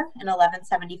order in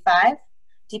 1175,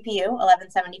 DPU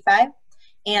 1175,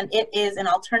 and it is an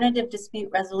alternative dispute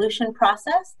resolution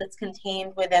process that's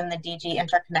contained within the DG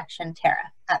interconnection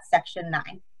tariff at section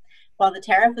 9. While the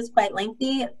tariff is quite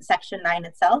lengthy, section 9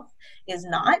 itself is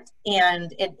not,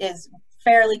 and it is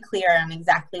fairly clear on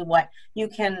exactly what you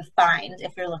can find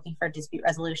if you're looking for dispute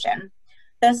resolution.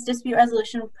 This dispute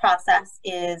resolution process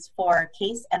is for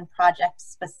case and project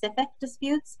specific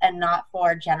disputes and not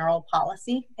for general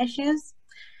policy issues.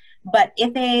 But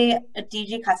if a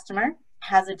DG customer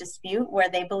has a dispute where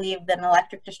they believe that an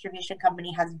electric distribution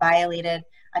company has violated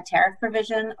a tariff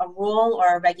provision, a rule,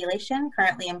 or a regulation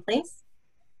currently in place,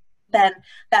 then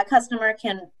that customer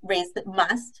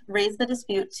must raise the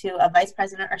dispute to a vice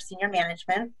president or senior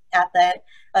management at the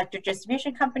electric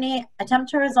distribution company,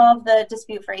 attempt to resolve the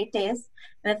dispute for 8 days,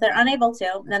 and if they're unable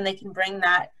to, then they can bring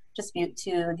that dispute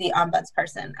to the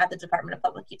ombudsperson at the Department of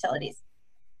Public Utilities.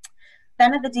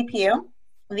 Then at the DPU,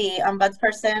 the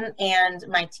ombudsperson and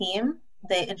my team,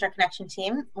 the interconnection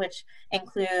team, which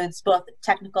includes both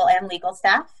technical and legal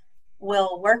staff,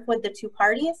 will work with the two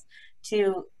parties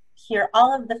to hear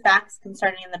all of the facts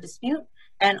concerning the dispute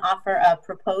and offer a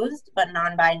proposed but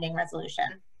non-binding resolution.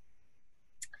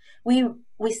 We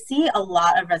see a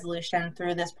lot of resolution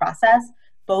through this process,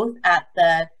 both at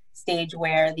the stage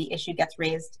where the issue gets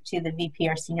raised to the VP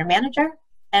or senior manager,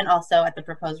 and also at the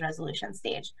proposed resolution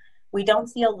stage. We don't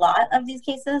see a lot of these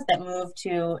cases that move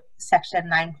to section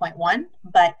 9.1,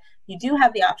 but you do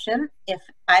have the option, if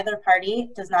either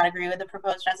party does not agree with the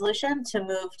proposed resolution, to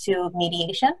move to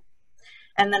mediation.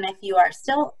 And then if you are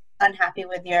still unhappy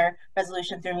with your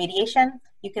resolution through mediation,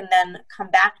 you can then come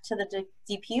back to the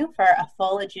DPU for a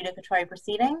full adjudicatory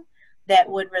proceeding that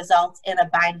would result in a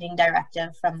binding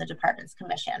directive from the department's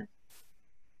commission.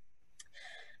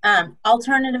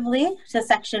 Alternatively to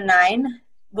section 9,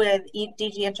 with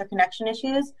DG interconnection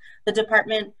issues, the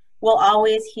department will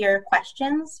always hear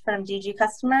questions from DG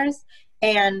customers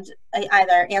and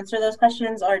either answer those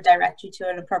questions or direct you to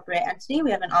an appropriate entity.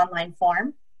 We have an online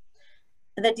form.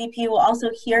 The DPU will also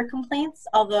hear complaints,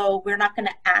 although we're not going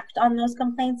to act on those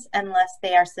complaints unless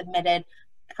they are submitted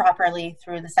properly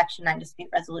through the Section 9 dispute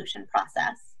resolution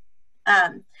process.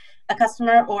 A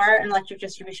customer or an electric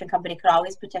distribution company could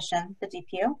always petition the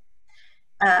DPU.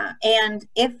 And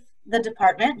if the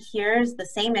department hears the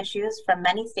same issues from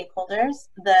many stakeholders,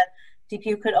 the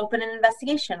DPU could open an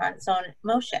investigation on its own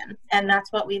motion. And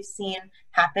that's what we've seen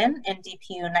happen in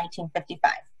DPU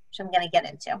 1955, which I'm going to get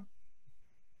into.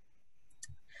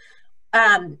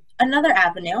 Another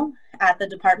avenue at the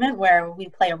department where we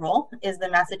play a role is the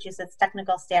Massachusetts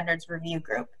Technical Standards Review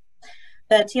Group.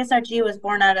 The TSRG was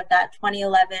born out of that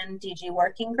 2011 DG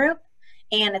working group,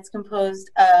 and it's composed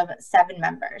of 7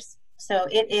 members. So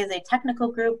it is a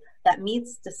technical group that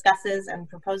meets, discusses, and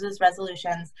proposes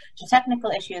resolutions to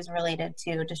technical issues related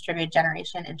to distributed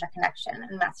generation interconnection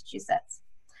in Massachusetts.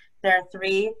 There are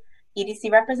 3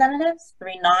 EDC representatives,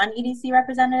 3 non-EDC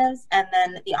representatives, and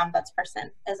then the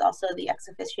ombudsperson is also the ex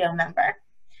officio member.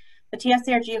 The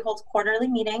TSRG holds quarterly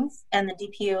meetings, and the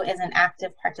DPU is an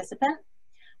active participant.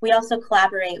 We also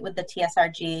collaborate with the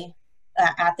TSRG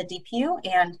at the DPU,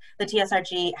 and the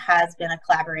TSRG has been a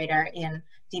collaborator in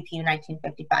DPU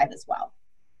 1955 as well.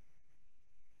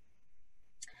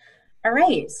 All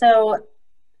right, so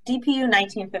DPU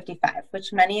 1955,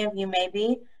 which many of you may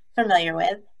be familiar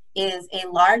with, is a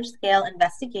large-scale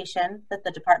investigation that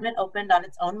the department opened on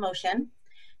its own motion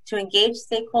to engage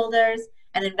stakeholders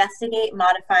and investigate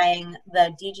modifying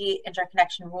the DG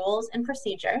interconnection rules and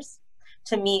procedures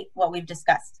to meet what we've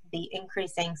discussed, the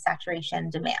increasing saturation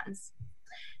demands.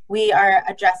 We are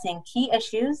addressing key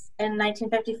issues in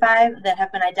 1955 that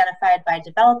have been identified by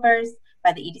developers,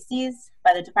 by the EDCs,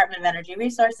 by the Department of Energy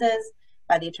Resources,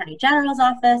 by the Attorney General's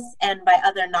Office, and by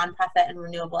other nonprofit and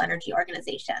renewable energy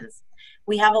organizations.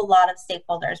 We have a lot of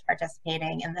stakeholders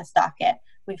participating in this docket.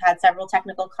 We've had several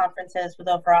technical conferences with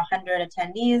over 100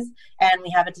 attendees, and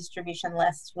we have a distribution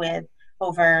list with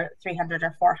over 300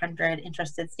 or 400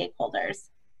 interested stakeholders.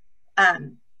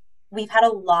 We've had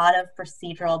a lot of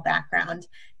procedural background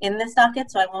in this docket,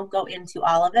 so I won't go into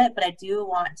all of it, but I do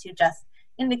want to just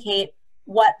indicate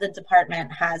what the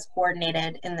department has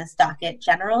coordinated in this docket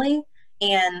generally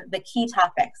and the key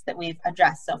topics that we've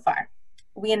addressed so far.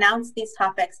 We announced these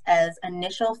topics as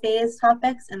initial phase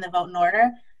topics in the vote in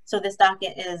order, so this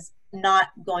docket is not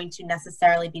going to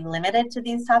necessarily be limited to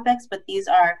these topics, but these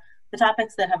are the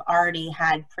topics that have already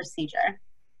had procedure.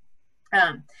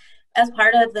 As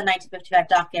part of the 1955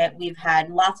 docket, we've had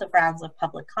lots of rounds of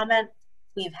public comment.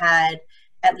 We've had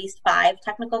at least 5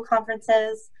 technical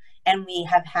conferences, and we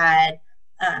have had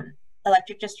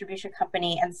electric distribution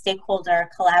company and stakeholder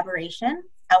collaboration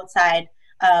outside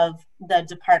of the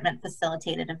department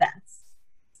facilitated events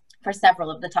for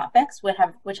several of the topics,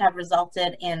 which have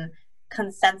resulted in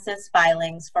consensus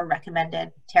filings for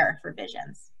recommended tariff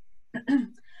revisions.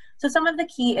 So some of the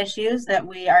key issues that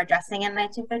we are addressing in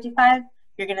 1955,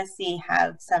 you're going to see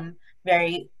have some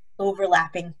very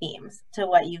overlapping themes to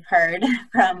what you've heard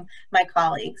from my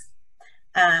colleagues.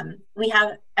 We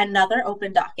have another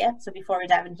open docket. So before we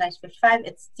dive into 1955,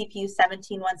 it's DPU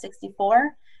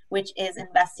 17164, which is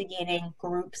investigating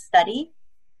group study.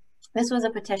 This was a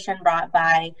petition brought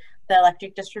by the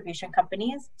electric distribution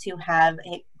companies to have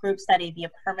a group study be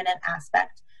a permanent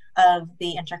aspect of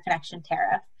the interconnection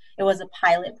tariff. It was a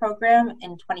pilot program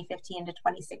in 2015 to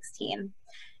 2016.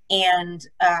 And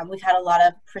we've had a lot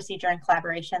of procedure and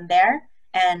collaboration there,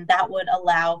 and that would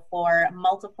allow for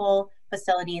multiple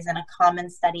facilities in a common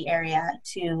study area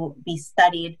to be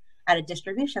studied at a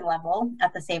distribution level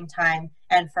at the same time,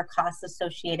 and for costs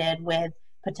associated with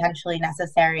potentially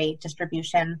necessary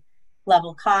distribution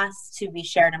level costs to be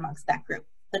shared amongst that group.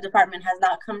 The department has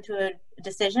not come to a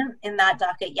decision in that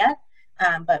docket yet,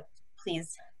 but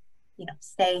please,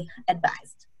 stay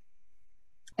advised.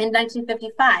 In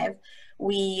 1955,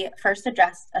 we first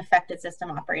addressed affected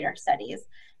system operator studies.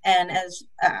 And as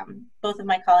both of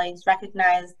my colleagues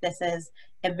recognize, this is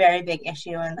a very big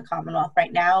issue in the Commonwealth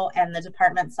right now, and the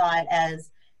department saw it as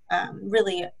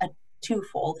really a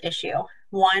twofold issue.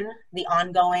 One, the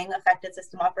ongoing affected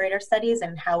system operator studies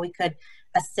and how we could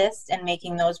assist in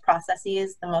making those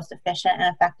processes the most efficient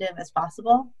and effective as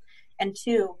possible. And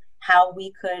 2, how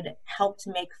we could help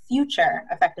to make future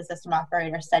affected system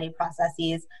operator study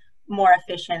processes more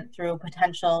efficient through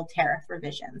potential tariff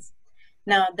revisions.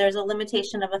 Now, there's a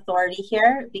limitation of authority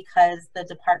here because the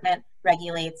department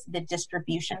regulates the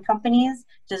distribution companies,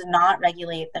 does not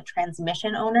regulate the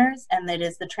transmission owners, and it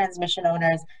is the transmission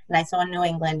owners, NISO and New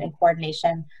England in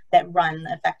coordination, that run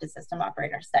the affected system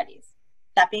operator studies.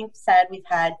 That being said, we've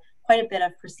had quite a bit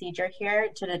of procedure here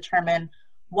to determine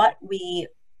what we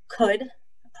could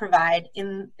provide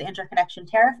in the interconnection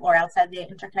tariff or outside the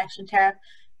interconnection tariff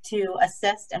to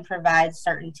assist and provide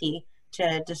certainty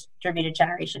to distributed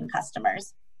generation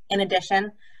customers. In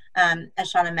addition,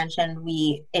 as Shauna mentioned,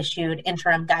 we issued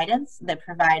interim guidance that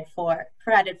provided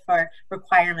for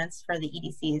requirements for the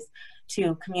EDCs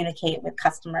to communicate with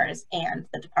customers and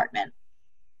the department.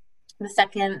 The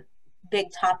second big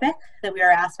topic that we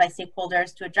were asked by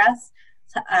stakeholders to address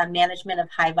is management of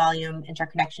high volume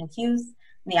interconnection queues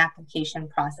and the application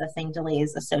processing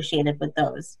delays associated with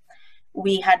those.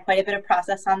 We had quite a bit of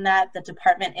process on that. The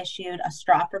department issued a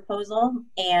straw proposal,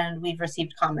 and we've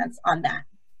received comments on that.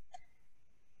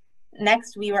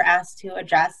 Next, we were asked to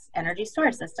address energy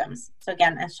storage systems. So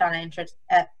again, as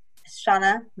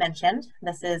Shauna mentioned,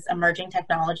 this is emerging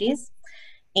technologies,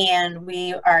 And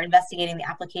we are investigating the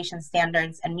application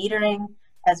standards and metering,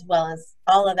 as well as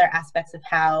all other aspects of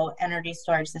how energy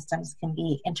storage systems can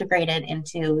be integrated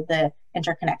into the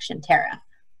interconnection tariff.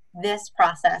 This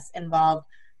process involved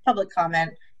public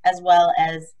comment as well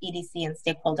as EDC and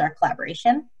stakeholder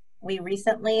collaboration. We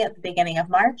recently, at the beginning of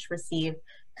March, received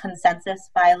consensus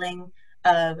filing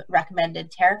of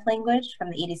recommended tariff language from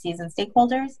the EDCs and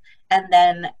stakeholders, and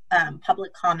then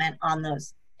public comment on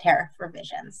those tariff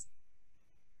revisions.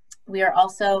 We are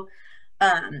also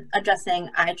addressing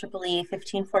IEEE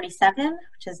 1547,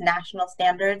 which is national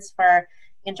standards for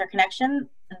interconnection.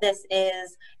 This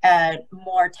is a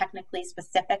more technically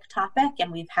specific topic,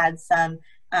 and we've had some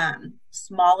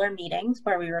smaller meetings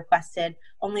where we requested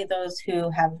only those who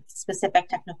have specific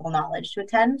technical knowledge to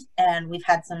attend, and we've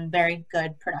had some very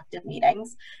good productive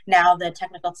meetings. Now the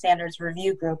technical standards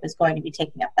review group is going to be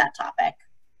taking up that topic.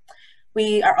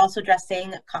 We are also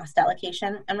addressing cost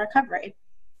allocation and recovery.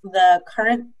 The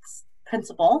current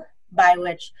principle by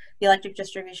which the electric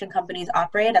distribution companies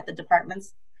operate at the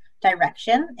department's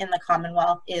direction in the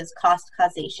Commonwealth is cost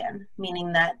causation,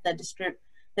 meaning that the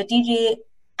DG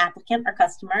applicant or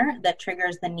customer that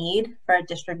triggers the need for a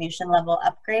distribution level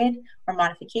upgrade or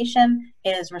modification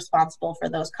is responsible for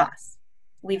those costs.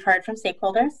 We've heard from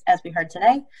stakeholders, as we heard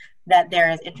today, that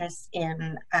there is interest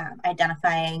in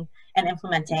identifying and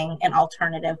implementing an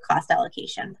alternative cost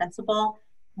allocation principle,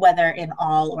 whether in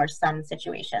all or some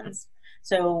situations.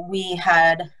 So we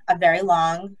had a very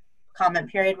long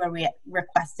comment period where we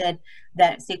requested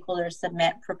that stakeholders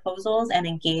submit proposals and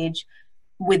engage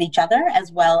with each other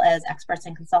as well as experts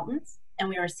and consultants. And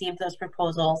we received those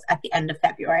proposals at the end of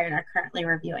February and are currently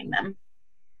reviewing them.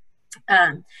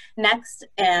 Next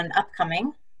and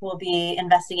upcoming will be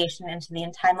investigation into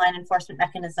the timeline enforcement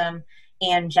mechanism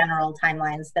and general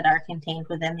timelines that are contained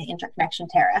within the interconnection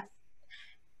tariff.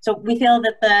 So we feel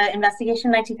that the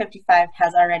investigation 1955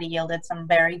 has already yielded some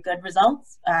very good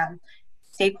results,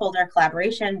 stakeholder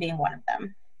collaboration being one of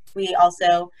them. We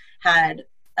also had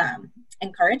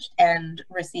encouraged and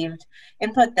received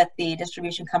input that the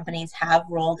distribution companies have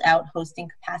rolled out hosting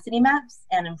capacity maps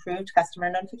and improved customer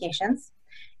notifications.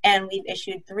 And we've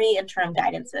issued 3 interim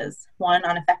guidances, 1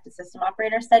 on effective system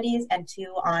operator studies and 2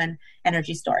 on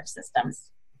energy storage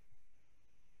systems.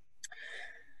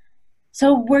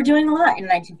 So we're doing a lot in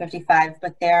 1955,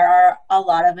 but there are a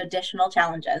lot of additional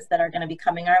challenges that are going to be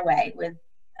coming our way with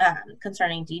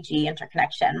concerning DG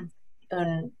interconnection.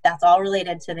 And that's all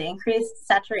related to the increased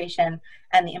saturation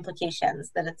and the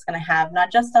implications that it's going to have,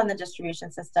 not just on the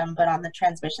distribution system, but on the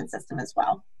transmission system as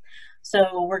well.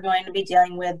 So we're going to be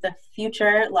dealing with the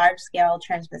future large-scale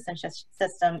transmission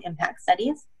system impact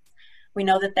studies. We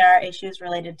know that there are issues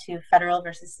related to federal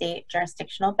versus state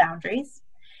jurisdictional boundaries.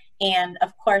 And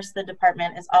of course, the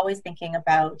department is always thinking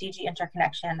about DG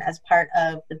interconnection as part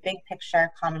of the big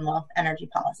picture Commonwealth energy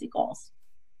policy goals.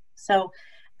 So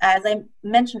as I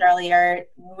mentioned earlier,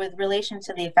 with relation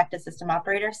to the effective system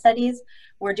operator studies,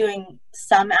 we're doing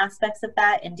some aspects of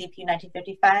that in DPU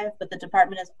 1955, but the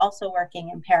department is also working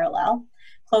in parallel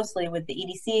closely with the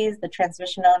EDCs, the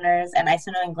transmission owners, and ISO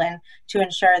New England to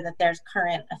ensure that there's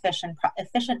current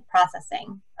efficient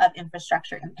processing of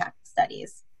infrastructure impact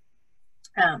studies.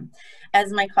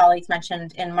 As my colleagues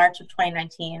mentioned, in March of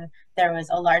 2019, there was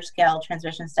a large-scale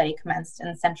transmission study commenced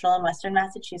in central and western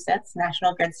Massachusetts,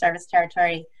 National Grid Service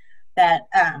Territory, that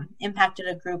impacted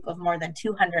a group of more than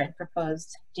 200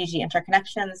 proposed DG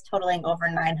interconnections, totaling over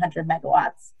 900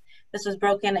 megawatts. This was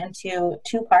broken into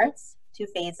 2 parts, 2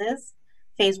 phases.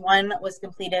 Phase 1 was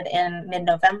completed in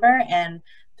mid-November, and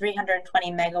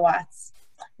 320 megawatts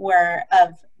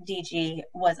of DG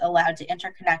was allowed to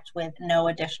interconnect with no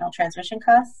additional transmission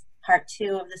costs. Part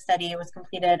 2 of the study was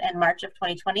completed in March of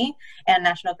 2020, and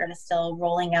National Grid is still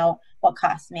rolling out what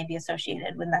costs may be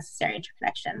associated with necessary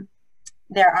interconnection.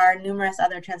 There are numerous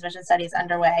other transmission studies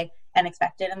underway and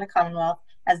expected in the Commonwealth,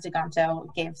 as Diganto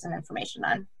gave some information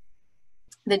on.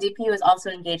 The DPU is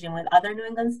also engaging with other New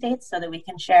England states so that we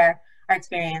can share our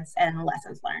experience and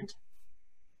lessons learned.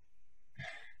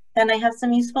 Then I have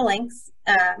some useful links,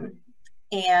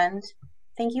 and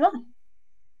thank you all.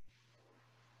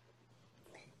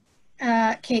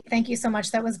 Kate, thank you so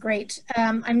much. That was great.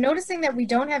 I'm noticing that we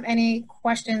don't have any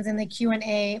questions in the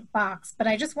Q&A box, but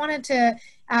I just wanted to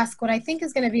ask what I think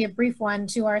is going to be a brief one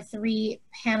to our 3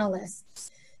 panelists.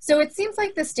 So it seems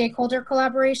like the stakeholder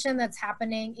collaboration that's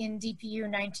happening in DPU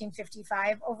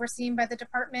 1955, overseen by the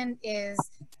department, is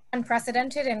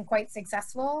unprecedented and quite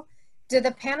successful. Do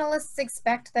the panelists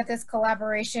expect that this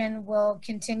collaboration will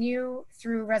continue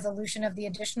through resolution of the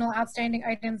additional outstanding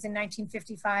items in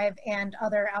 1955 and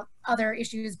other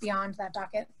issues beyond that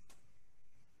docket?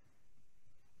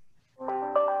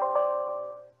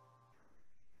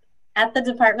 At the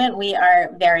department, we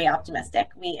are very optimistic.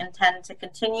 We intend to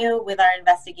continue with our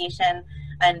investigation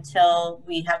until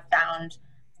we have found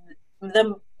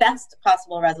the best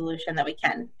possible resolution that we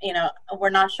can. You know, we're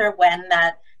not sure when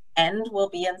that end will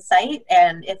be in sight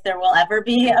and if there will ever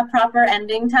be a proper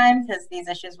ending time, because these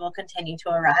issues will continue to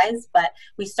arise, but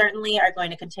we certainly are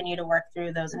going to continue to work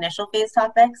through those initial phase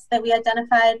topics that we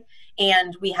identified,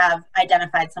 and we have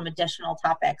identified some additional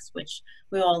topics which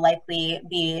we will likely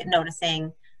be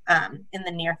noticing in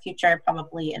the near future,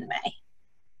 probably in May.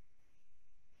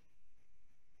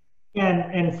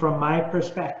 And from my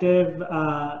perspective,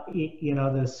 you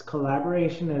know, this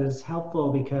collaboration is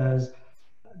helpful because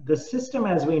the system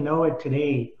as we know it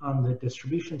today on the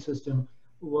distribution system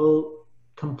will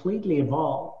completely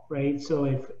evolve, right? So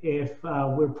if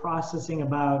we're processing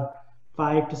about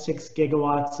 5 to 6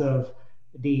 gigawatts of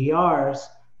DERs,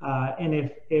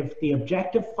 and if the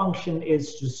objective function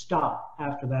is to stop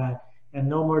after that and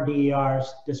no more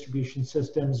DERs, distribution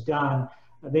systems done,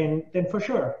 then for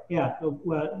sure, yeah,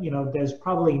 well, you know, there's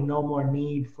probably no more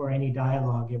need for any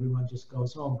dialogue. Everyone just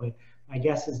goes home. But my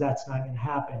guess is that's not going to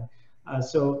happen.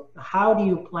 So how do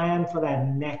you plan for that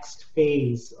next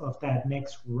phase of that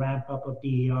next ramp up of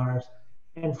DERs?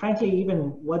 And frankly, even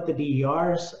what the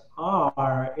DERs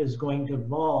are is going to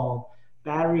evolve.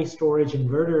 Battery storage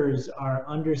inverters, our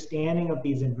understanding of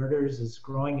these inverters is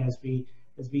growing as we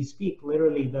speak.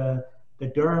 Literally the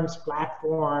DERMS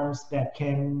platforms that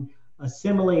can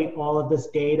assimilate all of this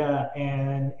data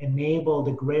and enable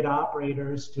the grid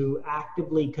operators to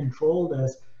actively control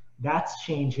this, that's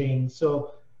changing.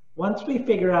 So once we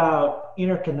figure out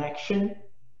interconnection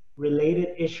related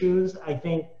issues, I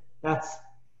think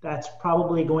that's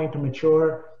probably going to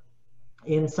mature.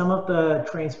 In some of the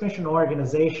transmission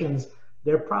organizations,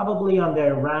 they're probably on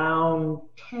their round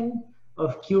 10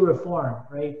 of Q reform,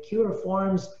 right? Q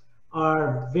reforms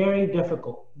are very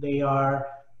difficult. They are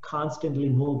constantly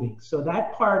moving. So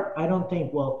that part, I don't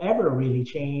think will ever really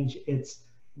change. It's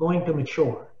going to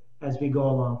mature as we go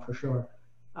along for sure.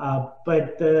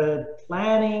 But the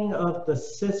planning of the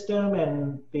system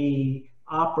and the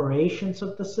operations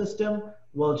of the system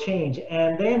will change.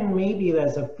 And then maybe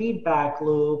there's a feedback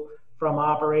loop from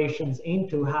operations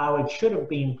into how it should have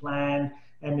been planned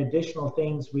and additional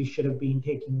things we should have been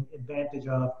taking advantage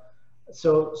of.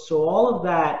 So all of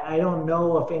that, I don't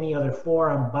know of any other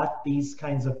forum but these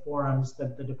kinds of forums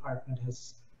that the department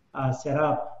has set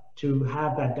up to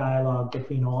have that dialogue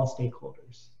between all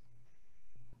stakeholders.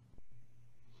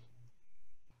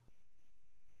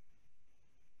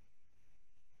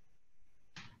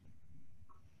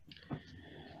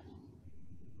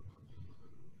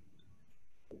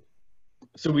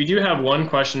 So we do have one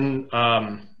question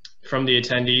from the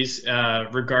attendees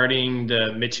regarding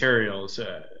the materials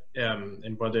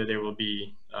and whether they will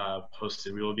be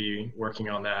posted. We will be working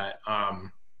on that.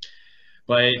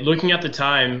 But looking at the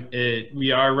time,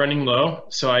 we are running low.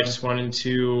 So I just wanted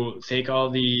to thank all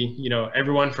the,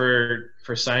 everyone for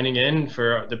signing in,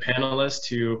 for the panelists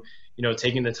to,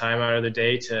 taking the time out of the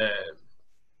day to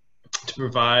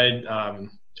provide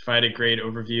a great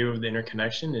overview of the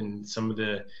interconnection and some of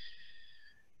the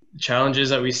challenges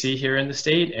that we see here in the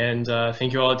state. And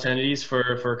thank you all attendees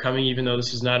for coming, even though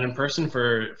this is not in person,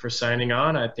 for signing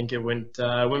on. I think it went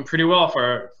pretty well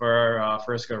for our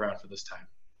first go around for this time.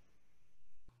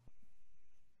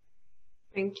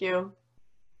 Thank you.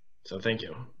 So thank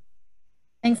you.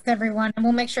 Thanks everyone. And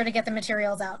we'll make sure to get the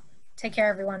materials out. Take care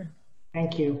everyone.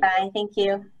 Thank you. Bye, thank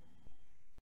you.